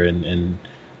is younger. And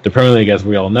the Premier League, as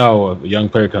we all know, a young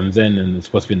player comes in and it's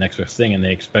supposed to be the next best thing, and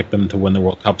they expect them to win the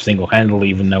World Cup single-handedly,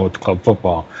 even though it's club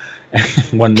football.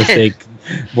 one mistake,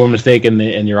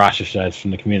 and you're ostracized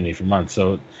from the community for months.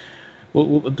 So,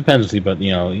 well, it depends, but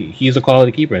he's a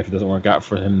quality keeper. And if it doesn't work out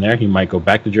for him there, he might go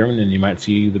back to Germany, and you might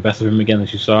see the best of him again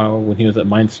as you saw when he was at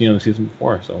Mainz, the season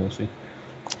before. So we'll see.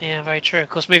 Yeah, very true. Of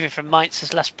course, moving from Mainz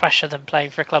is less pressure than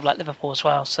playing for a club like Liverpool as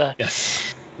well. So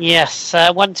yes,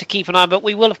 one to keep an eye on. But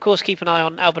we will, of course, keep an eye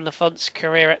on Alban Lafont's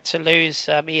career at Toulouse.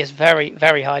 He is very,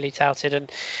 very highly touted.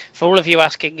 And for all of you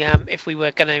asking if we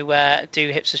were going to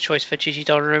do Hipsters Choice for Gigi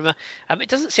Donnarumma, it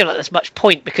doesn't seem like there's much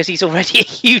point because he's already a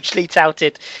hugely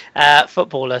touted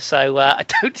footballer. So I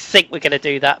don't think we're going to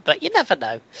do that. But you never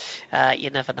know.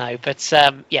 But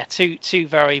two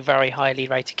very, very highly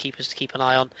rated keepers to keep an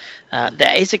eye on.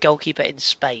 There is a goalkeeper in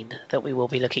Spain that we will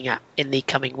be looking at in the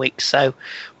coming weeks. So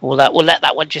we'll let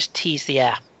that one just tease the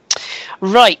air.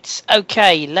 Right,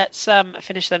 okay, let's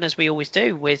finish then, as we always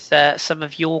do, with some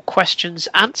of your questions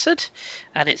answered.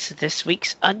 And it's this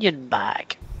week's Onion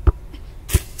Bag.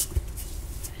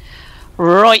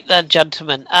 Right then,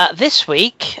 gentlemen. This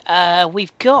week,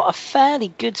 we've got a fairly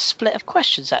good split of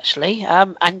questions, actually.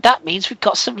 And that means we've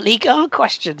got some Liga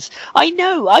questions. I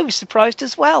know, I was surprised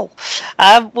as well.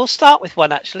 We'll start with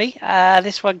one, actually.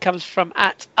 This one comes from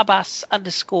 @Abbas_Galib.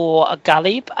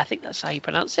 I think that's how you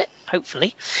pronounce it,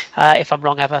 hopefully. If I'm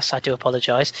wrong, Abbas, I do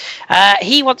apologise.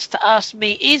 He wants to ask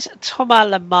me, is Thomas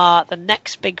Lemar the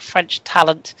next big French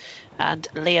talent and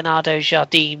Leonardo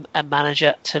Jardim a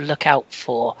manager to look out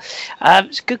for?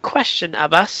 It's a good question,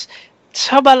 Abbas.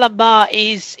 Thomas Lemar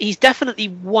he's definitely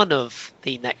one of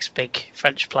the next big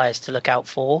French players to look out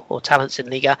for, or talents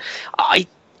in Liga.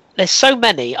 There's so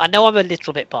many. I know I'm a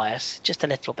little bit biased, just a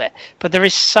little bit, but there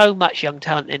is so much young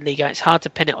talent in Liga. It's hard to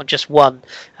pin it on just one.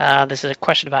 There's a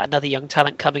question about another young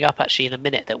talent coming up actually in a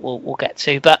minute that we'll get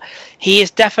to, but he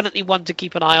is definitely one to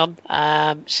keep an eye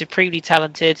on. Supremely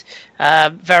talented,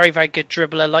 very, very good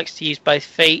dribbler, likes to use both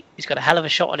feet. He's got a hell of a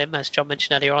shot on him, as John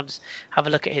mentioned earlier on. Have a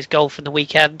look at his goal from the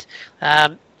weekend.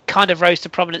 Kind of rose to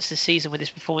prominence this season with his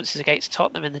performances against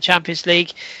Tottenham in the Champions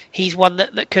League. He's one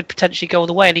that could potentially go all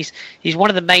the way, and he's one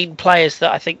of the main players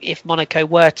that I think if Monaco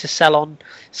were to sell on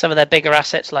some of their bigger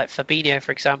assets like Fabinho,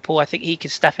 for example, I think he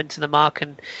could step into the mark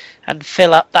and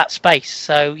fill up that space.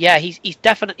 So yeah, he's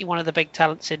definitely one of the big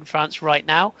talents in France right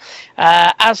now.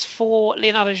 As for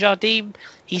Leonardo Jardim,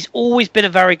 he's always been a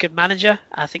very good manager.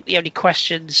 I think the only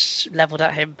questions levelled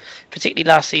at him, particularly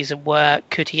last season, were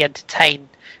could he entertain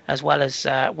as well as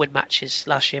win matches.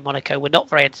 Last year, Monaco were not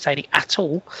very entertaining at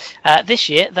all. This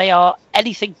year, they are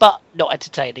anything but not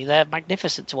entertaining. They're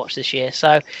magnificent to watch this year.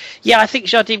 So, yeah, I think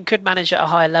Jardim could manage at a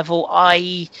higher level.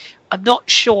 I'm not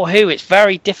sure who. It's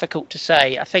very difficult to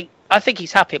say. I think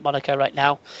he's happy at Monaco right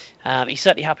now. He's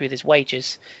certainly happy with his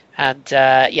wages. And,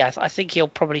 I think he'll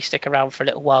probably stick around for a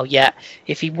little while yet.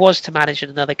 If he was to manage in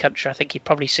another country, I think he'd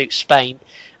probably suit Spain.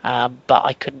 But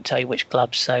I couldn't tell you which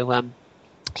club. So,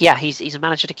 he's a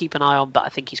manager to keep an eye on, but I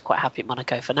think he's quite happy at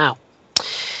Monaco for now.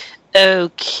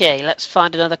 Okay, let's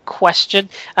find another question.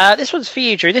 This one's for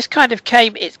you, Drew. It's kind of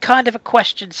a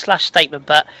question / statement,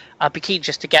 but I'd be keen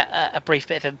just to get a brief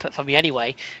bit of input from you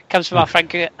anyway. Comes from our friend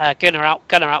Gunnar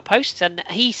Outpost, and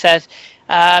he said,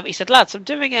 lads, I'm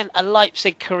doing a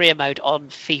Leipzig career mode on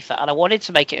FIFA, and I wanted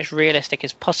to make it as realistic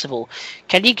as possible.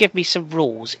 Can you give me some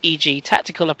rules, e.g.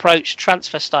 tactical approach,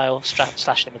 transfer style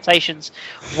 / limitations,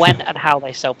 when and how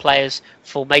they sell players,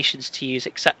 formations to use,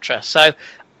 etc.? So,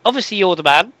 obviously you're the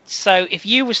man, so if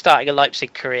you were starting a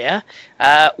Leipzig career,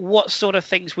 what sort of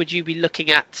things would you be looking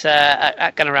at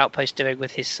Gunnar Outpost doing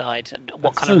with his side, and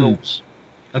what kind of rules?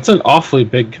 That's an awfully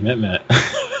big commitment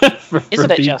for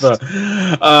Isn't it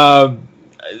FIFA. just?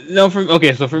 No,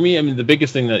 so for me, I mean, the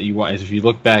biggest thing that you want is if you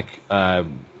look back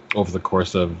over the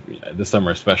course of the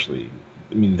summer, especially.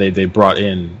 I mean, they brought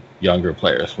in younger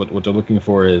players. What they're looking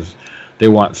for is they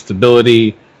want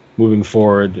stability moving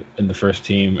forward in the first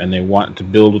team, and they want to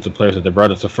build with the players that they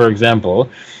brought in. So, for example,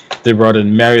 they brought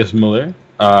in Marius Müller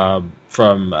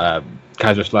from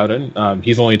Kaiserslautern.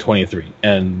 He's only 23,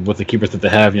 and with the keepers that they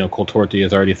have, Coltorti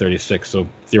is already 36. So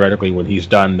theoretically, when he's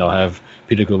done, they'll have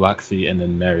Peter Gulaxi and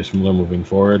then Marius Müller moving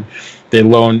forward. They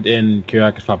loaned in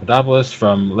Kyriakos Papadopoulos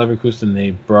from Leverkusen.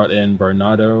 They brought in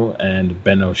Bernardo and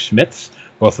Benno Schmitz.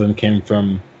 Both of them came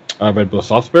from Red Bull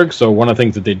Salzburg. So one of the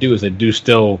things that they do is they do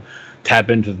still tap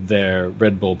into their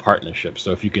Red Bull partnership.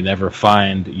 So if you can ever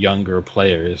find younger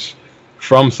players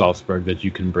from Salzburg that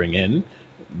you can bring in,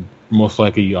 most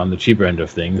likely on the cheaper end of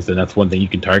things, then that's one thing you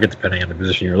can target depending on the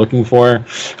position you're looking for.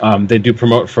 They do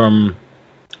promote from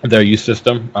their youth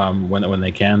system when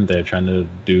they can. They're trying to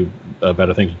do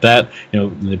better things with that.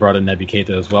 They brought in Naby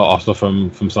Keita as well, also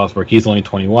from Salzburg. He's only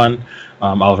 21.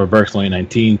 Oliver Burke's only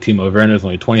 19. Timo Werner's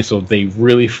only 20. So they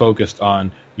really focused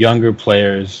on younger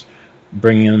players,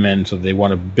 bringing them in. So they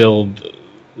want to build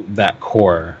that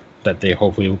core that they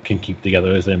hopefully can keep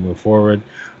together as they move forward.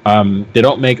 They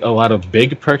don't make a lot of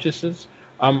big purchases.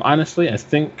 Honestly, I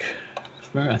don't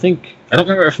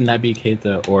remember if Naby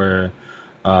Keita or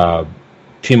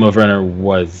Timo Werner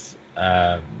was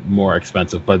more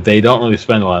expensive, but they don't really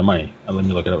spend a lot of money. Let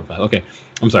me look it up. Okay,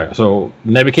 I'm sorry. So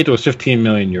Naby Keita was 15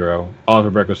 million euro. Oliver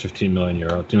Burke was 15 million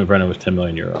euro. Timo Werner was 10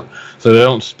 million euro. So they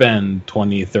don't spend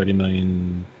 20, 30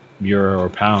 million euro or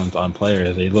pounds on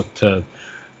players. They look to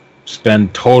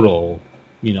spend total,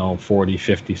 40,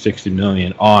 50, 60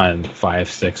 million on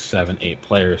 5, 6, 7, 8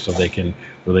 players, so they can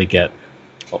really get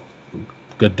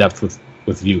good depth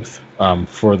with youth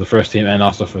for the first team and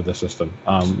also for the system.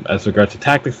 As regards to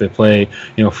tactics, they play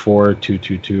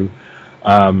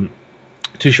 4-2-2-2.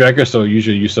 Two strikers, so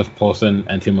usually Yusuf Poulsen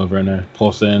and Timo Werner.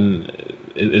 Poulsen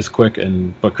is quick,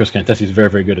 but Chris Cantessi is very,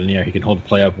 very good in the air. He can hold the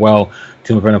play up well.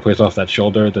 Timo Werner plays off that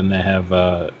shoulder. Then they have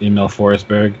Emil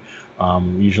Forsberg,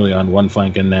 usually on one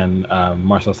flank, and then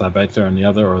Marcel Sabitzer on the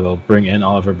other, or they'll bring in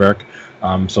Oliver Burke.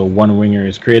 So one winger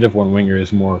is creative, one winger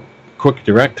is more quick,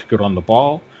 direct, good on the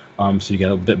ball. So you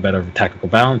get a bit better tactical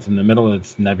balance. In the middle,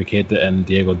 it's Naby Keita and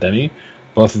Diego Demi.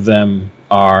 Both of them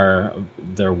are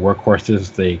their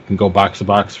workhorses. They can go box to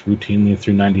box routinely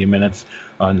through 90 minutes.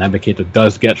 Naby Keita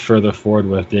does get further forward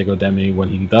with Diego Demi. When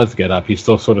he does get up, he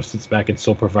still sort of sits back and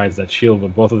still provides that shield,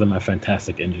 but both of them have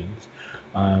fantastic engines.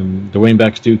 The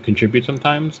wingbacks do contribute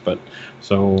sometimes, but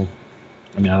so,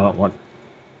 I don't know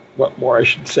what more I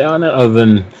should say on it other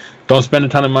than don't spend a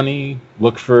ton of money.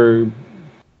 Look for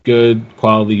good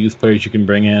quality youth players you can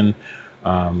bring in.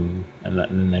 And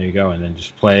then there you go. And then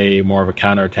just play more of a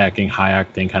counter-attacking,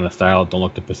 high-acting kind of style. Don't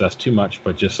look to possess too much,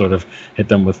 but just sort of hit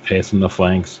them with pace on the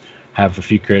flanks. Have a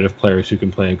few creative players who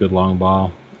can play a good long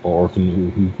ball, or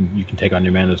who you can take on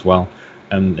your man as well,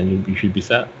 and you should be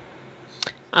set.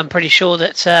 I'm pretty sure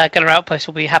that Gunner Outpost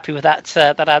will be happy with that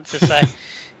answer. So,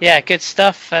 yeah, good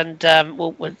stuff. And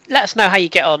we'll let us know how you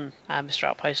get on, Mr.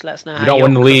 Outpost. Let us know how you don't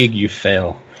win the league, you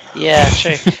fail. Yeah,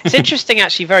 true. It's interesting,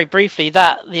 actually, very briefly,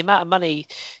 that the amount of money,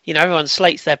 everyone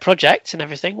slates their projects and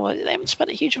everything. Well, they haven't spent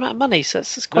a huge amount of money, so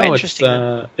it's quite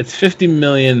interesting. It's 50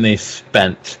 million they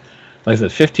spent. Like I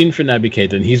said, 15 for Naby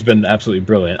Keita, and he's been absolutely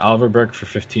brilliant. Oliver Burke for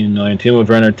 15 million. Timo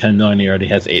Werner, 10 million. He already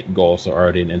has 8 goals, so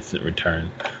already an instant return.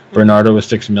 Bernardo was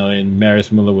 6 million.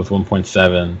 Marius Müller with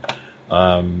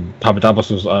 1.7.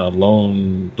 Papadopoulos was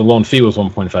loan. The loan fee was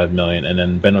 1.5 million, and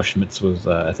then Benno Schmitz was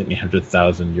I think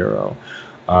 100,000 euro.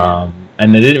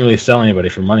 And they didn't really sell anybody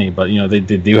for money, but they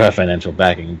do have financial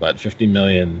backing. But 50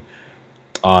 million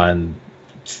on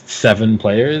 7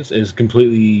 players is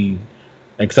completely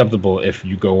acceptable if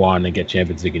you go on and get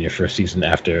Champions League in your first season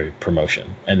after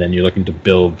promotion, and then you're looking to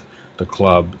build the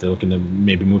club. They're looking to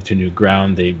maybe move to new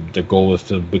ground. The goal is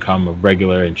to become a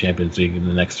regular in Champions League in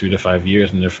the next 3 to 5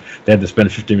 years, and if they had to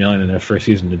spend 50 million in their first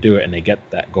season to do it, and they get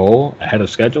that goal ahead of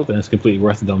schedule, then it's completely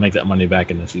worth it. They'll make that money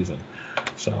back in the season.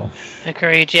 So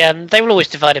agreed, yeah. And they will always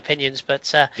divide opinions,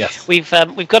 but yes. We've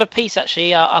got a piece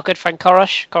actually. Our good friend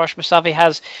Korosh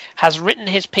Musavi has written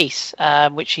his piece,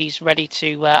 which he's ready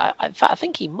to. In fact, I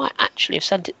think he might actually have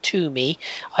sent it to me.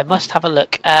 I must have a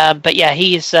look. But yeah,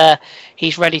 he's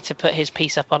ready to put his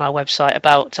piece up on our website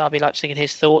about RB Leipzig and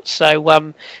his thoughts.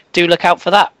 So do look out for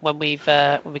that when we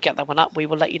get that one up. We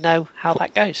will let you know how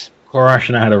that goes. Korosh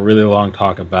and I had a really long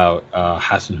talk about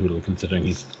Hassan Hudl, considering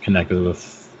he's connected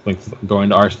with going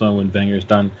to Arsenal when Wenger's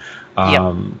done.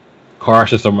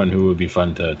 Korosh is someone who would be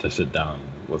fun to sit down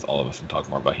with all of us and talk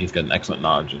more about. He's got an excellent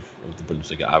knowledge of the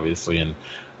Bundesliga, obviously, and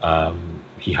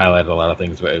he highlighted a lot of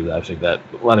things I think that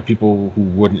a lot of people who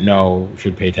wouldn't know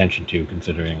should pay attention to,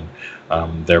 considering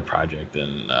their project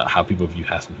and how people view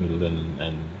Hasenhüttl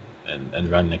and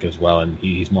Rangnick as well. And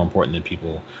he's more important than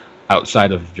people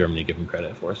outside of Germany give him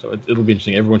credit for. So it'll be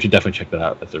interesting. Everyone should definitely check that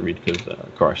out as a read, because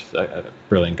of course, a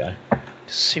brilliant guy.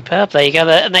 Superb. There you go.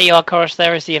 And there you are, Kris.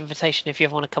 There is the invitation. If you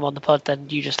ever want to come on the pod, then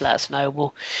you just let us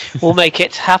know. We'll make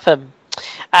it happen.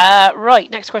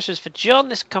 Right, next question is for John.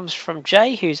 This comes from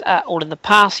Jay, who's at All in the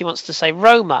Past. He wants to say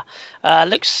Roma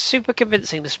looks super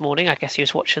convincing this morning. I guess he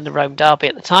was watching the Rome derby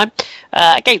at the time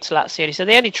against Lazio. He said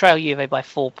they only trail Juve by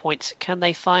 4 points. Can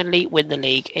they finally win the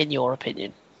league, in your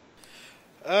opinion?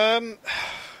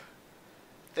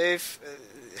 They've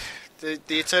the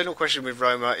eternal question with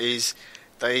Roma is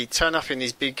they turn up in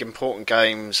these big important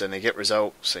games and they get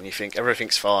results and you think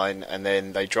everything's fine, and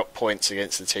then they drop points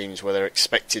against the teams where they're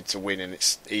expected to win and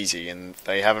it's easy, and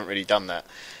they haven't really done that.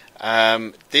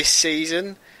 This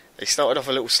season they started off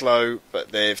a little slow,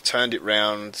 but they've turned it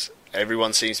round.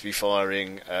 Everyone seems to be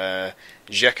firing.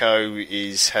 Dzeko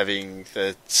is having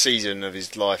the season of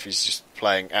his life. He's just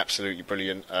playing absolutely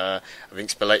brilliant. I think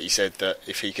Spalletti said that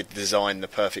if he could design the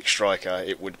perfect striker,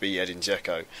 it would be Edin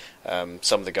Dzeko.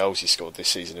 Some of the goals he scored this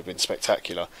season have been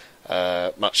spectacular,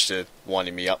 much to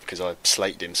winding me up because I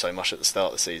slated him so much at the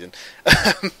start of the season.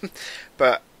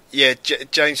 But yeah,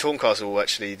 James Horncastle,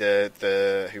 actually,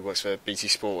 the who works for BT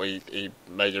Sport, he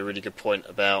made a really good point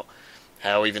about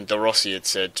how even De Rossi had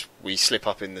said we slip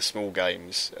up in the small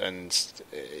games, and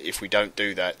if we don't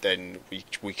do that, then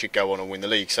we could go on and win the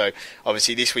league. So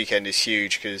obviously this weekend is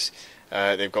huge because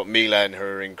they've got Milan, who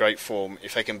are in great form.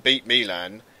 If they can beat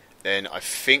Milan, then I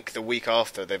think the week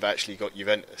after they've actually got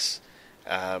Juventus.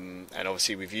 And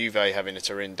obviously with Juve having a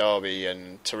Turin derby,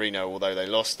 and Torino, although they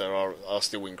lost, they are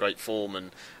still in great form,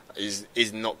 and is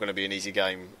not going to be an easy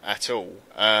game at all.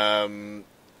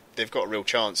 They've got a real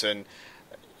chance, and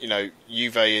you know,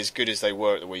 Juve, as good as they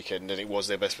were at the weekend, and it was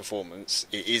their best performance,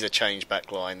 it is a changed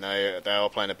back line. They are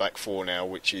playing a back four now,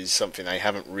 which is something they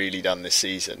haven't really done this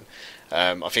season.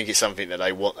 I think it's something that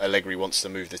Allegri wants to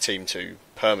move the team to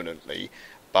permanently,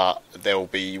 but there will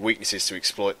be weaknesses to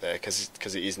exploit there because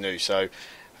it is new. So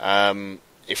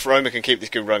if Roma can keep this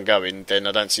good run going, then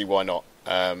I don't see why not.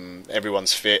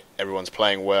 Everyone's fit, everyone's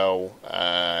playing well.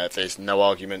 There's no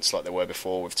arguments like there were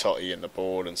before with Totti and the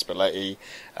board and Spalletti.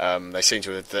 They seem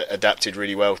to have adapted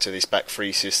really well to this back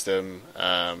three system.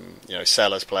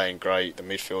 Salah's playing great, the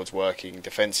midfield's working,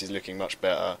 defence is looking much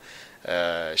better.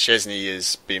 Szczesny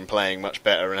has been playing much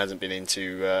better and hasn't been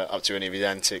up to any of his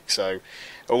antics, so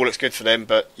all looks good for them.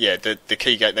 But yeah, the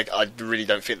key game, I really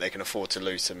don't think they can afford to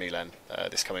lose to Milan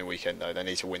this coming weekend, though. They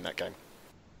need to win that game.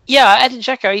 Yeah, Edin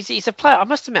Dzeko, he's a player. I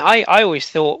must admit, I always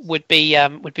thought would be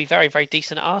very, very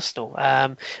decent at Arsenal.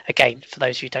 Again, for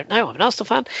those who don't know, I'm an Arsenal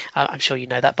fan. I'm sure you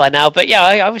know that by now. But yeah,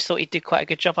 I always thought he'd do quite a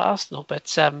good job at Arsenal.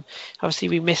 But obviously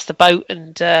we missed the boat,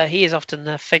 and he is often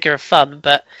the figure of fun.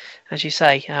 But as you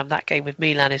say, that game with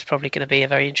Milan is probably going to be a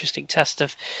very interesting test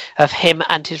of him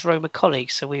and his Roma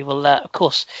colleagues. So we will, of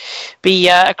course, be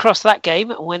across that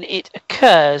game when it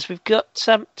occurs. We've got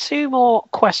 3 more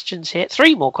questions here.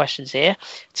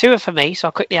 2 are for me, so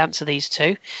I'll quickly answer these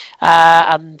 2.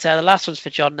 And the last one's for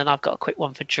John, and I've got a quick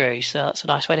one for Drew. So that's a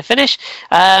nice way to finish.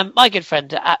 My good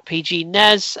friend at PG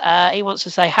Nez, he wants to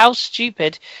say, how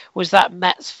stupid was that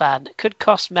Mets fan? Could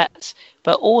cost Mets.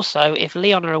 But also, if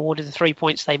Lyon are awarded the 3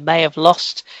 points they may have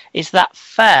lost, is that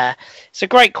fair? It's a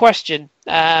great question,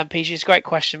 PG. It's a great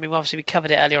question. I mean, obviously, we covered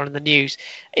it earlier on in the news.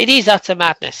 It is utter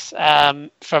madness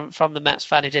from the Mets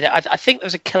fan who did it. I think there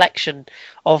was a collection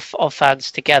of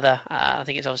fans together. I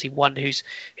think it's obviously one who's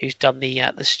done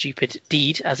the stupid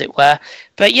deed, as it were.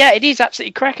 But yeah, it is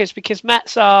absolutely crackers because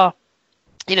Mets are,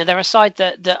 they're a side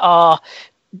that are.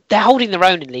 They're holding their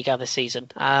own in Liga this season,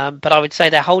 but I would say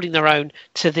they're holding their own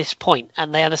to this point,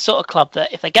 and they are the sort of club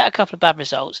that if they get a couple of bad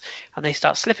results and they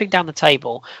start slipping down the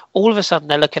table, all of a sudden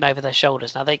they're looking over their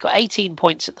shoulders. Now, they've got 18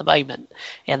 points at the moment,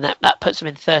 and that puts them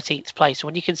in 13th place. So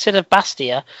when you consider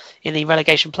Bastia in the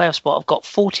relegation playoff spot have got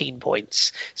 14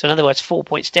 points, so in other words, 4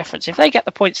 points difference. If they get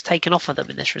the points taken off of them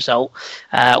in this result,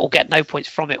 or get no points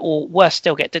from it, or worse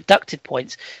still, get deducted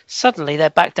points, suddenly they're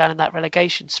back down in that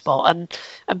relegation spot. And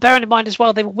bearing in mind as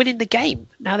well, they were winning the game.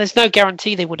 Now, there's no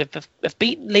guarantee they would have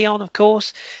beaten Lyon, of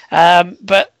course,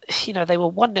 but they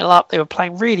were 1-0 up. They were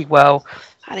playing really well,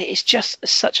 and it is just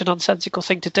such a nonsensical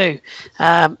thing to do.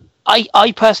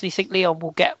 I personally think Lyon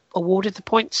will get awarded the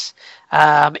points.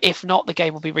 If not, the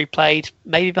game will be replayed,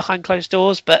 maybe behind closed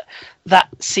doors, but that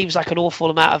seems like an awful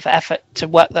amount of effort to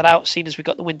work that out, seeing as we've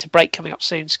got the winter break coming up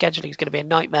soon. Scheduling is going to be a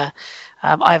nightmare.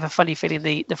 I have a funny feeling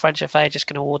the French FA are just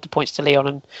going to award the points to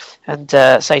Lyon and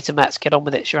say to Metz, get on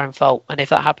with it, it's your own fault. And if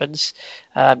that happens,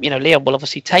 Lyon will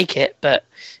obviously take it, but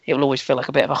it will always feel like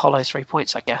a bit of a hollow 3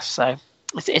 points, I guess. So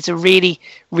it's a really,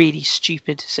 really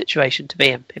stupid situation to be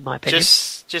in my opinion.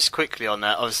 Just quickly on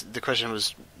that, the question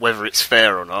was whether it's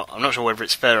fair or not. I'm not sure whether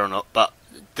it's fair or not, but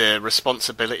the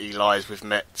responsibility lies with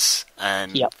Metz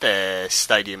and their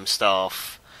stadium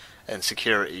staff and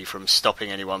security from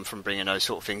stopping anyone from bringing those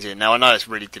sort of things in. Now, I know it's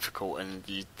really difficult, and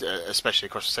especially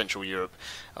across Central Europe,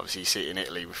 obviously you see it in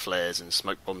Italy with flares and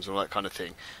smoke bombs and all that kind of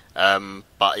thing,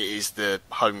 but it is the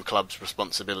home club's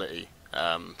responsibility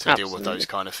to deal with those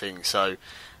kind of things. So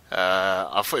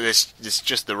I thought it's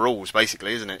just the rules,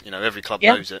 basically, isn't it? Every club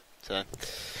knows it. So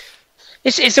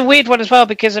it's a weird one as well,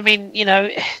 because I mean,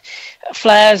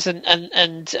 flares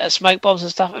and smoke bombs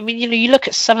and stuff. I mean, you look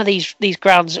at some of these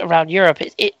grounds around Europe.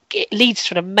 It leads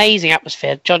to an amazing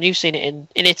atmosphere. John, you've seen it in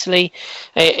Italy.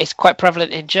 It's quite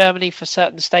prevalent in Germany for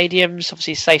certain stadiums.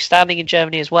 Obviously, safe standing in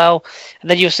Germany as well. And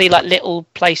then you'll see like little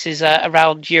places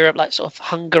around Europe, like sort of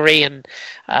Hungary, and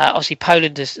obviously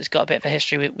Poland has got a bit of a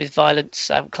history with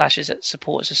violence, clashes at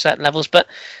supporters at certain levels. But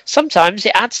sometimes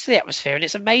it adds to the atmosphere, and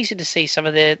it's amazing to see some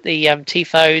of the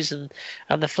tifos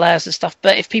and the flares and stuff.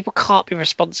 But if people can't be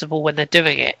responsible when they're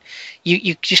doing it,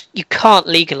 you can't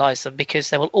legalise them, because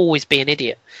there will always be an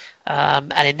idiot.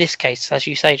 And in this case, as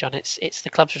you say, John, it's the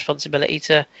club's responsibility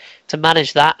to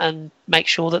manage that and make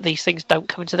sure that these things don't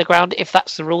come into the ground if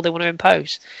that's the rule they want to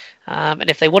impose. And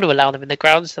if they want to allow them in the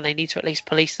grounds, then they need to at least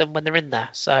police them when they're in there.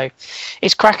 So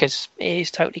it's crackers. It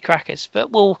is totally crackers.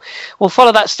 But we'll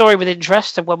follow that story with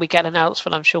interest, and when we get an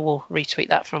announcement, I'm sure we'll retweet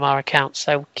that from our account.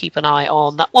 So keep an eye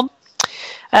on that one.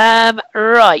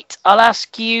 Right, I'll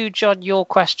ask you, John, your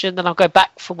question, then I'll go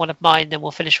back from one of mine, then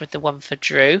we'll finish with the one for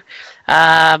Drew.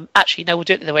 Actually, no, we'll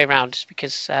do it the other way around,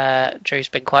 because Drew's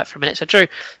been quiet for a minute. So, Drew,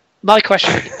 my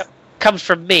question comes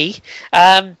from me.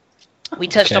 We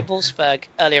touched on Wolfsburg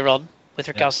earlier on with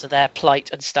regards to their plight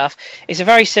and stuff. It's a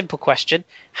very simple question.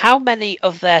 How many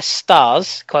of their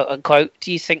stars, quote unquote,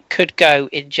 do you think could go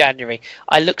in January?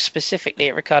 I look specifically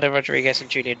at Ricardo Rodriguez and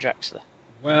Julian Draxler.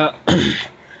 Well,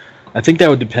 I think that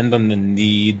would depend on the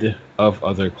need of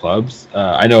other clubs.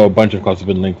 I know a bunch of clubs have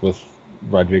been linked with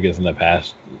Rodriguez in the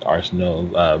past. Arsenal,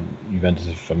 Juventus,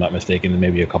 if I'm not mistaken, and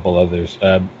maybe a couple others.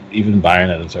 Even Bayern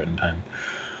at a certain time.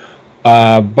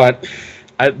 But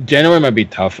January might be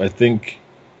tough. I think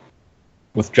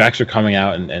with Draxler coming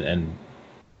out and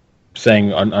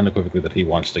saying unequivocally that he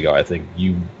wants to go, I think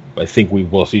we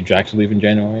will see Draxler leave in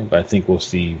January, but I think we'll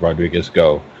see Rodriguez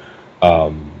go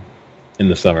in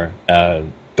the summer.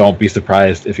 Don't be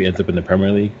surprised if he ends up in the Premier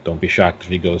League. Don't be shocked if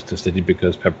he goes to City,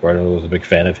 because Pep Guardiola was a big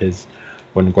fan of his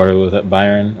when Guardiola was at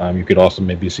Bayern. You could also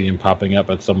maybe see him popping up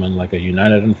at someone like a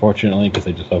United, unfortunately, because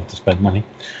they just love to spend money.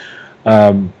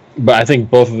 But I think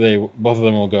both of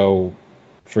them will go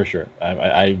for sure.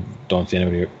 I don't see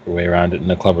any way around it. And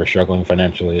the club are struggling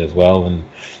financially as well, and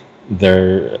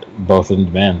they're both in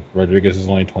demand. Rodriguez is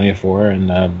only 24,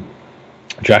 and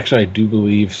Draxler, I do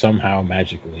believe, somehow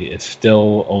magically is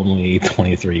still only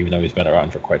 23, even though he's been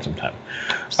around for quite some time.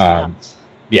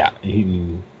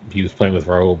 He was playing with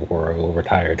Raul before Raul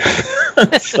retired.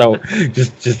 So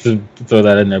just to throw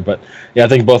that in there. But yeah, I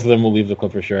think both of them will leave the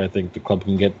club for sure. I think the club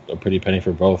can get a pretty penny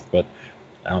for both, but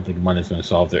I don't think money's going to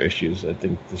solve their issues. I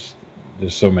think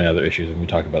there's so many other issues, and we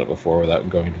talked about it before without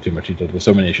going into too much detail. There's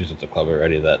so many issues at the club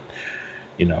already that,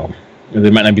 they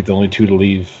might not be the only two to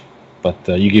leave. But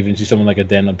you can even see someone like a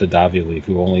Daniel Dadavia leave,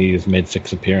 who only has made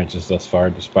 6 appearances thus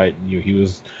far, despite he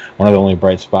was one of the only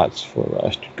bright spots for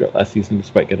Stuttgart last season,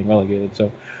 despite getting relegated.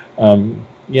 So,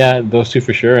 those two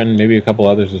for sure, and maybe a couple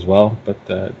others as well. But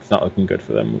it's not looking good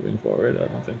for them moving forward, I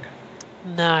don't think.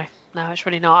 No, it's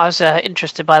really not. I was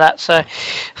interested by that. So,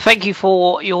 thank you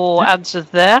for your answer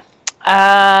there.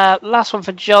 Last one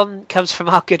for John comes from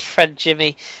our good friend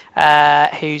Jimmy,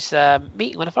 who's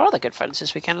meeting one of our other good friends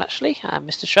this weekend, actually,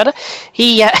 Mr. Shredder.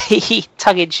 He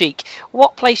tongue in cheek.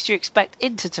 What place do you expect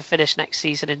Inter to finish next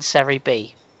season in Serie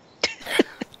B?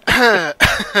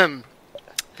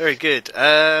 Very good.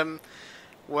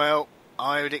 Well,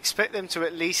 I would expect them to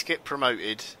at least get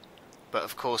promoted, but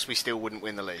of course we still wouldn't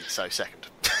win the league, so second.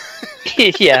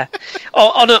 Yeah.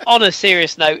 On a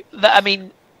serious note,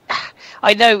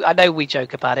 I know we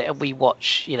joke about it, and we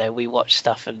watch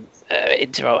stuff and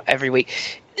Inter every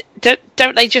week.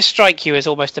 Don't they just strike you as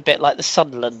almost a bit like the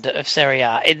Sunderland of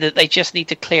SerieA, in that they just need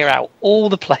to clear out all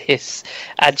the players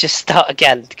and just start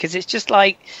again? Because it's just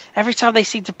like every time they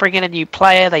seem to bring in a new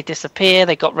player, they disappear.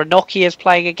 They got Ranocchia's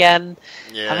playing again.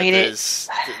 Yeah, I mean,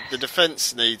 the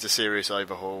defence needs a serious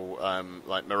overhaul.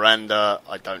 Like Miranda,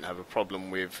 I don't have a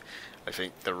problem with. I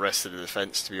think the rest of the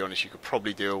defence, to be honest, you could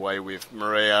probably do away with.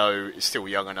 Moreo is still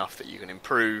young enough that you can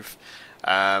improve.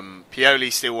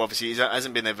 Pioli still obviously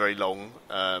hasn't been there very long,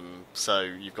 so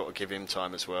you've got to give him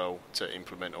time as well to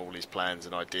implement all his plans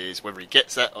and ideas. Whether he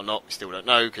gets that or not, we still don't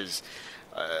know, because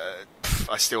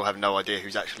I still have no idea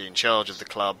who's actually in charge of the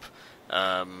club.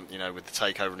 With the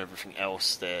takeover and everything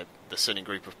else, the Sunni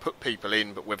group have put people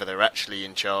in, but whether they're actually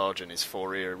in charge and is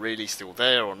SerieA really still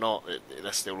there or not,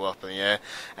 that's still up in the air.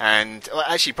 And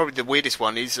actually, probably the weirdest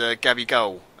one is Gabby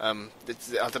Goal. I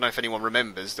don't know if anyone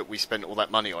remembers that we spent all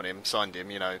that money on him, signed him,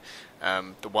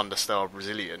 the wonder star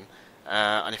Brazilian,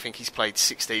 and I think he's played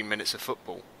 16 minutes of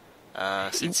football.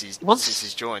 Since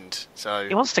he's joined, so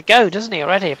he wants to go, doesn't he?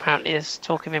 Already, apparently, there's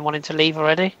talk of him wanting to leave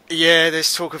already. Yeah,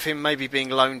 there's talk of him maybe being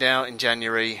loaned out in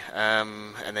January,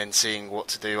 and then seeing what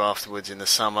to do afterwards in the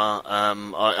summer.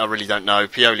 I really don't know.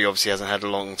 Pioli obviously hasn't had a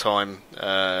long time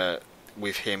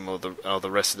with him or the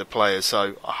rest of the players,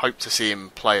 so I hope to see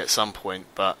him play at some point.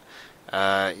 But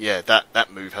that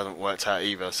move hasn't worked out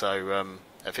either. So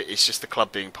it's just the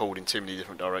club being pulled in too many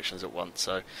different directions at once.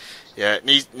 So. Yeah,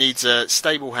 it needs a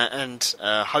stable hand.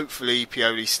 Hopefully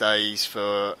Pioli stays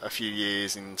for a few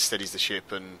years and steadies the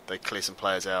ship, and they clear some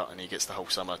players out, and he gets the whole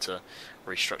summer to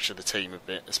restructure the team a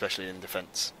bit, especially in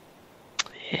defence.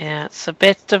 Yeah, it's a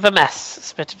bit of a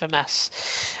mess.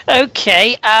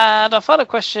 Okay, and our final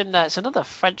question, it's another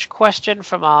French question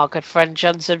from our good friend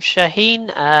Janzev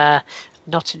Shaheen.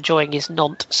 Not enjoying his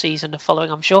Nantes season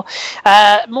following, I'm sure.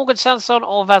 Morgan Sanson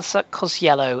or Vincent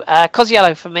Cosiello?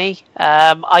 Cosiello for me.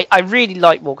 I really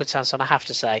like Morgan Sanson, I have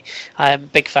to say. I'm a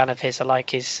big fan of his. I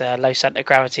like his low centre of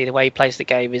gravity. The way he plays the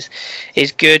game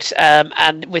is good.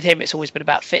 And with him, it's always been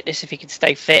about fitness. If he can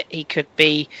stay fit, he could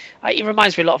be... he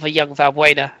reminds me a lot of a young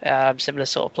Valbuena, similar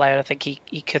sort of player. I think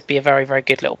he could be a very, very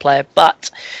good little player. But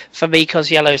for me,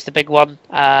 Cosiello is the big one.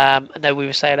 I know we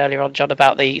were saying earlier on, John,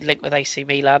 about the link with AC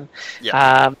Milan. Yeah.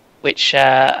 Which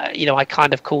I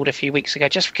kind of called a few weeks ago,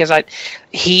 just because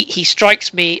he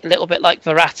strikes me a little bit like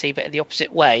Verratti, but in the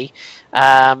opposite way.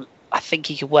 I think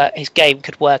his game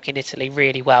could work in Italy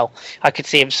really well. I could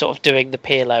see him sort of doing the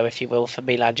Pirlo, if you will, for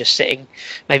Milan, just sitting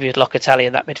maybe with Locatelli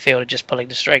in that midfield and just pulling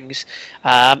the strings.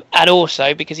 And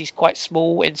also because he's quite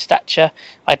small in stature,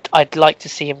 I'd like to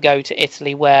see him go to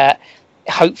Italy, where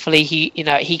hopefully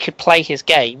he could play his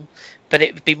game, but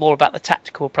it would be more about the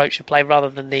tactical approach of play rather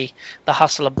than the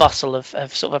hustle and bustle of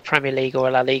sort of a Premier League or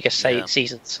a La Liga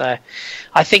season. So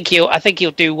I think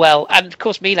he'll do well. And of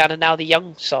course, Milan are now the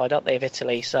young side, aren't they, of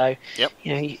Italy? So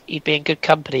he'd be in good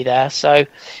company there. So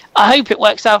I hope it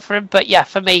works out for him. But yeah,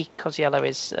 for me, Cosiello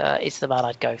is the man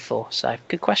I'd go for. So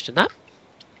good question, that.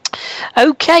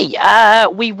 Okay,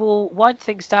 we will wind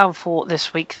things down for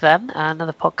this week then.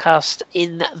 Another podcast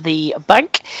in the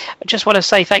bank. I just want to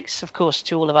say thanks, of course,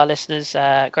 to all of our listeners.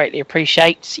 Greatly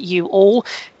appreciate you all.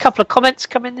 A couple of comments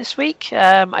come in this week.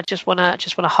 I just want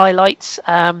to highlight.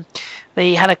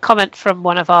 They had a comment from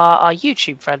one of our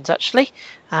YouTube friends, actually,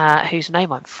 whose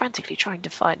name I'm frantically trying to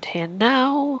find here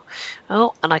now.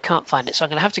 Oh, and I can't find it, so I'm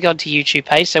going to have to go onto YouTube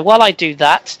page. So while I do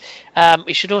that,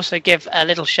 we should also give a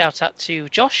little shout out to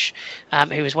Josh,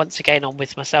 who was once again on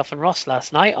with myself and Ross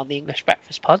last night on the English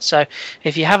Breakfast Pod. So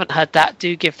if you haven't heard that,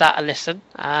 do give that a listen,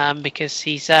 because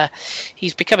he's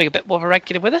becoming a bit more of a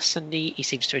regular with us, and he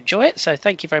seems to enjoy it. So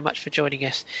thank you very much for joining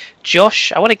us,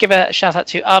 Josh. I want to give a shout out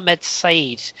to Ahmed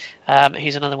Saeed,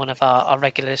 who's another one of our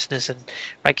regular listeners and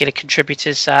regular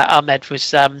contributors. Ahmed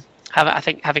was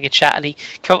having a chat, and he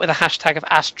came up with a hashtag of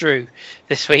Ask Drew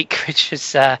this week, which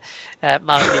was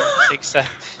mildly amusing. So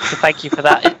thank you for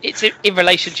that. It's in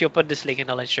relation to your Bundesliga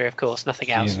knowledge, Drew, of course,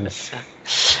 nothing else. But,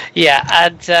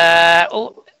 and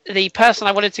the person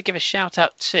I wanted to give a shout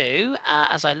out to,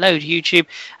 as I load YouTube,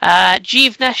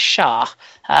 Jeevnesh Shah,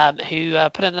 who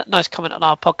put a nice comment on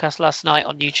our podcast last night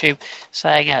on YouTube,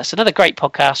 saying it's another great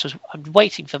podcast. I'm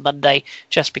waiting for Monday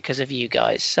just because of you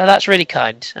guys. So that's really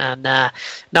kind and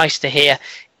nice to hear.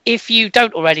 If you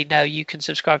don't already know, you can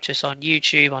subscribe to us on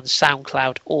YouTube, on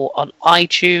SoundCloud, or on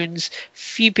iTunes.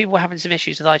 Few people were having some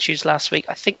issues with iTunes last week.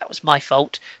 I think that was my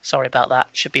fault. Sorry about that.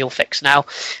 Should be all fixed now.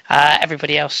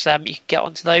 Everybody else, you can get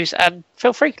onto those, and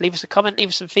feel free. Leave us a comment, leave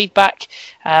us some feedback,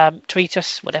 tweet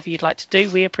us, whatever you'd like to do.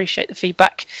 We appreciate the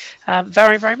feedback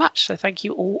very, very much. So thank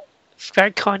you all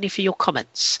very kindly for your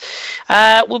comments.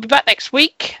 We'll be back next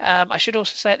week. I should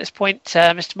also say at this point,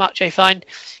 Mr. Mark J. Fine,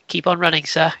 keep on running,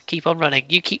 sir. Keep on running.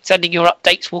 You keep sending your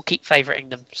updates. We'll keep favouring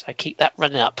them. So keep that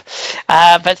running up.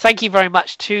 But thank you very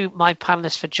much to my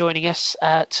panellists for joining us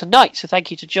tonight. So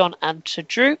thank you to John and to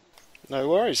Drew. No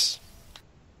worries.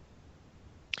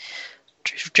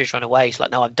 Drew's run away. He's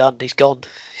like, no, I'm done. He's gone.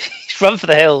 He's run for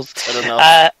the hills.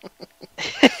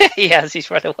 He has. He's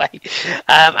run away.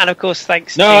 And of course,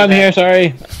 thanks. No, I'm here.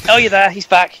 Sorry. Oh, you're there. He's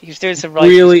back. He was doing some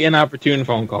writing. Really inopportune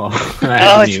phone call.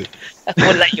 I want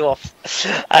to let you off.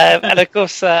 And of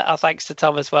course, our thanks to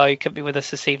Tom as well, who couldn't be with us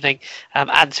this evening,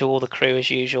 and to all the crew as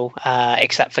usual,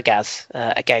 except for Gaz.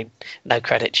 Again, no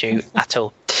credit due at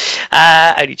all.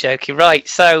 Only joking. Right,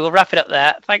 so we'll wrap it up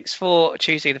there. Thanks for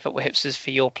choosing the Football Hipsters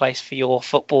for your place for your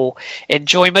football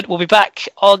enjoyment. We'll be back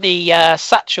on the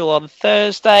Satchel on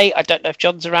Thursday. I don't know if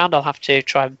John's around. I'll have to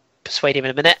try and persuade him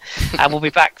in a minute. And we'll be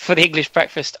back for the English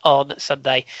breakfast on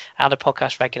Sunday and a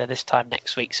podcast regular this time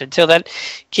next week. So until then,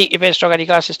 keep your beer strong and you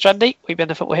guys are Trendy. We've been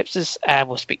the Football Hipsters and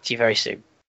we'll speak to you very soon.